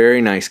 He's like,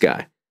 very nice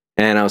guy.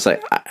 And I was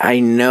like, I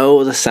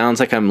know this sounds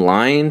like I'm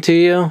lying to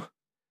you,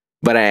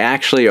 but I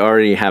actually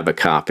already have a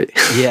copy.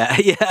 Yeah.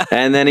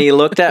 And then he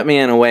looked at me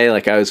in a way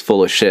like I was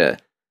full of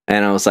shit.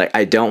 And I was like,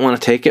 I don't want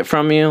to take it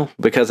from you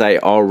because I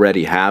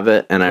already have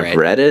it and I've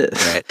read it,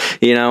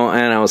 and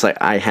I was like,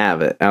 I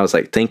have it. I was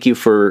like, thank you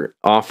for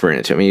offering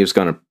it to me. He was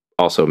going to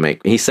also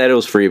he said it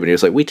was free, but he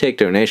was like, we take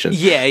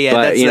donations. Yeah.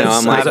 But,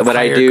 I'm like, but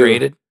I do.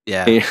 Graded?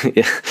 Yeah.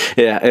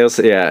 It was,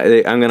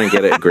 I'm going to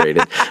get it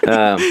graded.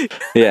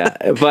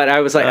 But I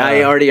was like,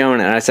 I already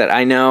own it. And I said,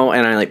 I know.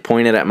 And I like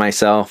pointed at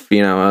myself,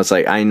 I was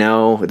like, I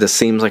know this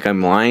seems like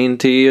I'm lying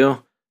to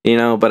you.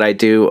 But I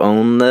do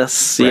own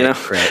this,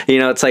 Right.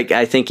 It's like,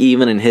 I think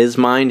even in his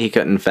mind, he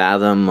couldn't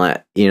fathom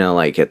that,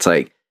 like, it's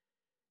like,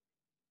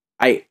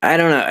 I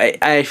don't know.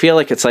 I feel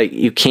like it's like,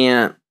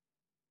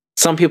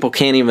 some people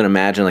can't even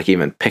imagine like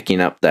even picking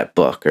up that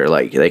book or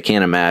like, they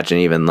can't imagine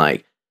even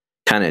like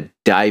kind of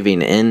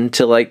diving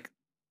into like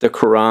the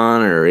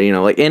Quran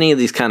or, like any of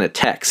these kind of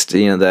texts,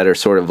 that are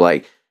sort of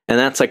like, and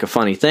that's like a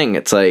funny thing.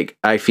 It's like,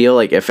 I feel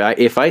like if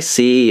I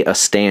see a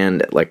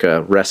stand at like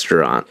a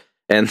restaurant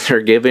and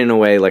they're giving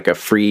away like a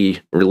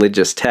free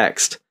religious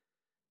text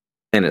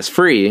and it's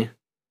free,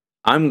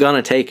 I'm going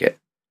to take it.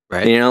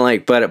 Right. You know,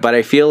 like, but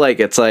I feel like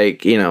it's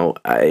like, you know,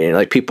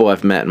 like people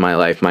I've met in my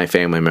life, my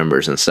family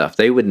members and stuff,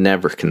 they would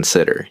never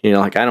consider, you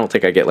know, like, I don't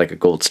think I get like a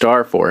gold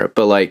star for it,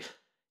 but like,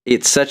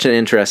 it's such an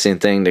interesting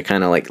thing to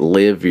kind of like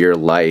live your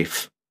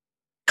life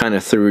kind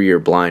of through your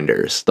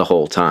blinders the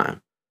whole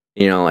time,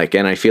 you know, like,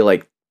 and I feel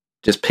like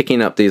just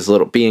picking up these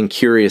little, being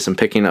curious and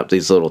picking up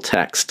these little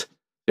texts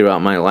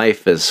throughout my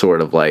life is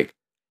sort of like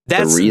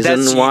the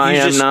reason why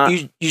I'm not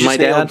my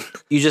dad.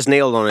 You just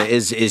nailed on it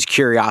is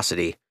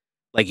curiosity.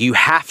 Like, you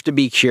have to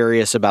be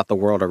curious about the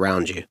world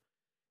around you,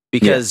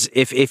 because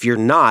if you're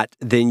not,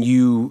 then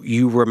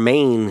you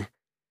remain,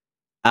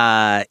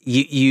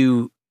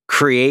 you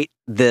create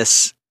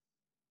this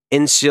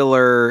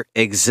insular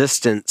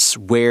existence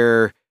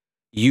where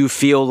you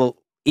feel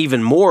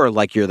even more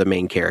like you're the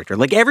main character.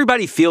 Like,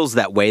 everybody feels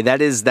that way.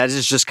 That is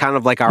just kind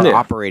of like our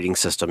operating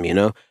system, you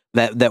know,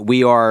 that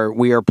we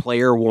are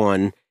player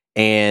one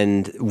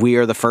and we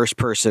are the first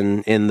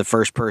person in the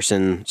first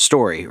person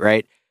story,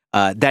 right?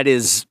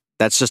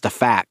 That's just a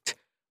fact.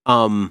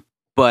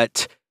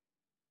 But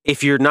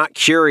if you're not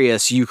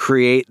curious, you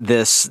create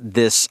this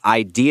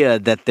idea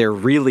that there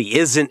really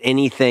isn't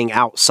anything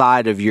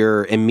outside of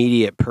your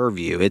immediate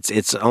purview.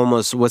 It's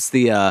almost, what's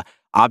the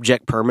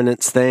object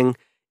permanence thing?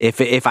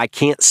 If I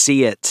can't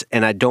see it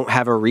and I don't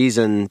have a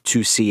reason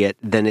to see it,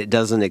 then it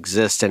doesn't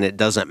exist and it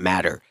doesn't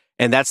matter.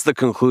 And that's the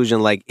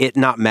conclusion. Like, it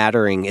not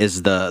mattering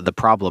is the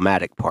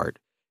problematic part,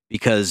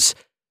 because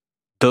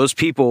those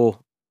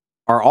people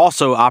are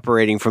also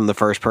operating from the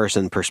first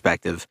person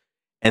perspective,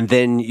 and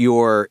then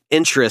your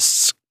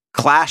interests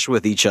clash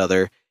with each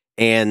other,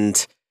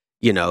 and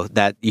you know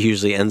that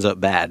usually ends up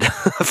bad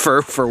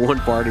for one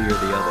party or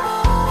the other.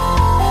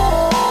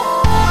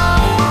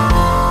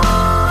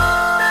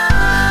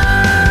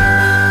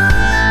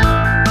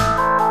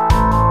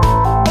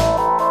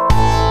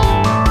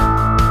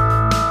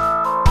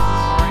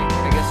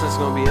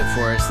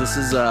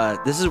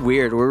 This is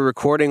weird. We're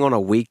recording on a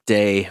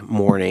weekday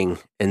morning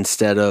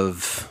instead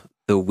of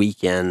the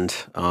weekend.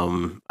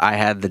 I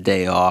had the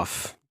day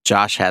off.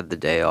 Josh had the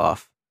day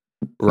off.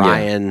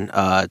 Ryan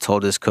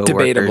told his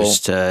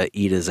coworkers to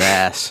eat his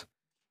ass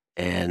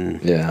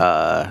and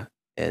to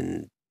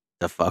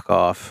fuck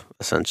off,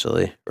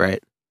 essentially,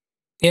 right?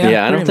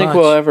 Yeah, I don't think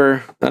we'll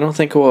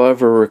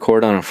ever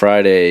record on a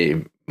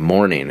Friday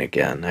morning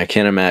again. I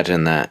can't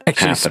imagine that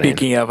happening.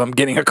 Speaking of, I'm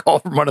getting a call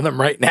from one of them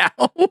right now.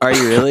 Are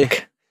you really?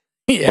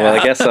 Yeah. Well,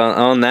 I guess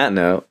on that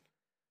note.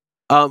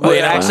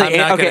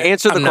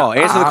 Answer the call.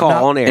 Answer the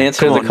call on air.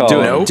 Answer the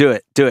call. Do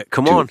it.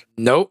 Come on.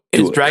 Nope.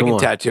 It's Dragon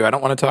Tattoo. I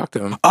don't want to talk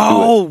to him.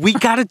 Oh, we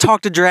got to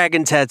talk to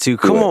Dragon Tattoo.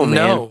 Come on,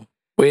 man. No,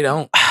 we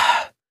don't.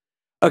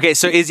 Okay,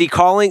 so is he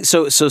calling?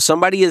 So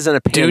somebody is in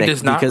a panic. Dude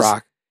does not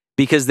rock.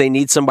 Because they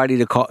need somebody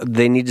to call.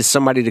 They need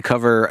somebody to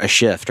cover a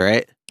shift,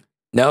 right?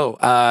 No,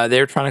 they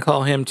were trying to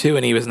call him too,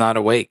 and he was not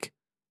awake.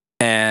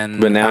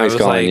 But now he's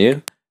calling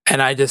you.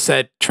 And I just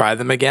said, try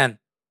them again.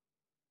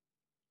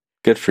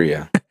 Good for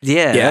you.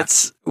 Yeah,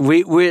 that's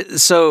we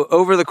so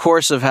over the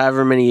course of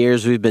however many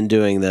years we've been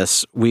doing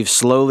this, we've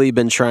slowly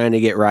been trying to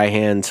get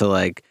Raihan to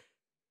like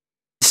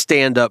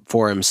stand up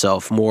for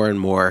himself more and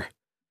more.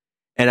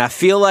 And I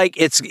feel like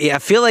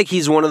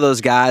he's one of those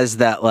guys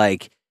that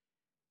like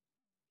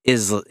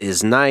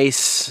is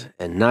nice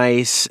and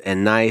nice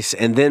and nice,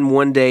 and then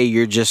one day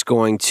you're just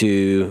going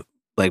to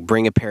like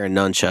bring a pair of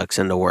nunchucks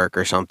into work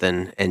or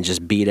something and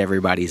just beat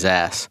everybody's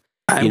ass.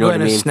 You know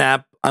what I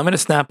mean? I'm going to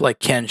snap like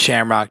Ken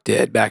Shamrock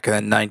did back in the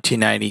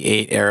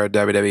 1998 era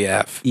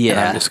WWF. Yeah. And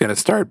I'm just going to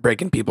start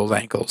breaking people's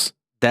ankles.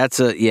 There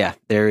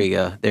we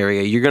go.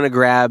 You're going to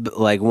grab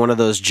like one of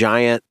those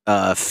giant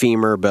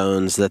femur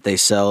bones that they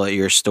sell at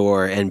your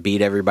store and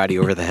beat everybody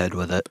over the head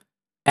with it.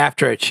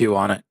 After I chew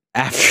on it.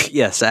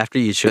 After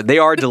you chew. They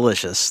are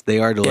delicious. To be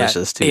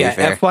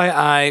fair.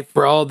 FYI,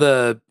 for all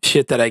the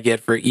shit that I get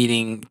for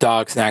eating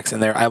dog snacks in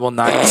there, I will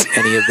not eat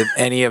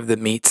any of the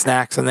meat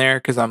snacks in there,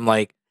 because I'm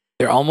like,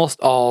 they're almost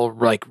all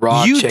like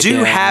raw chicken. You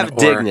do have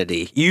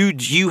dignity.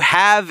 You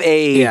have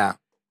a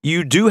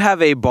you do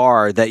have a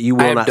bar that you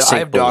will not sink I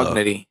have below.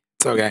 dignity.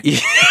 It's okay.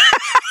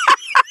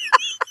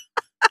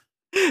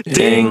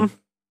 Ding.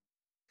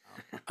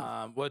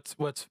 What's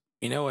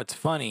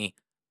funny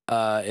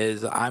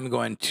is I'm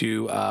going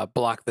to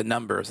block the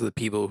numbers of the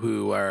people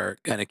who are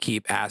going to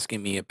keep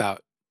asking me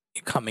about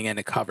coming in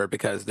to cover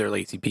because they're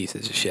lazy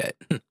pieces of shit.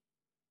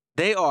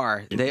 They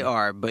are,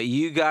 but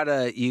you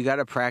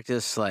gotta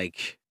practice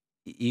like.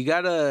 You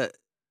gotta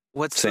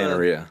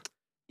Santeria.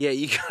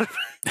 You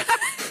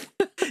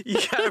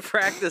gotta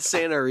practice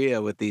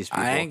Santeria with these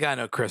people. I ain't got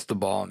no crystal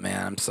ball,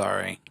 man. I'm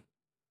sorry.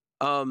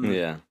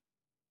 Yeah,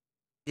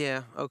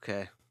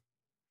 okay.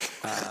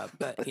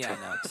 But yeah,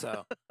 no.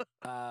 So,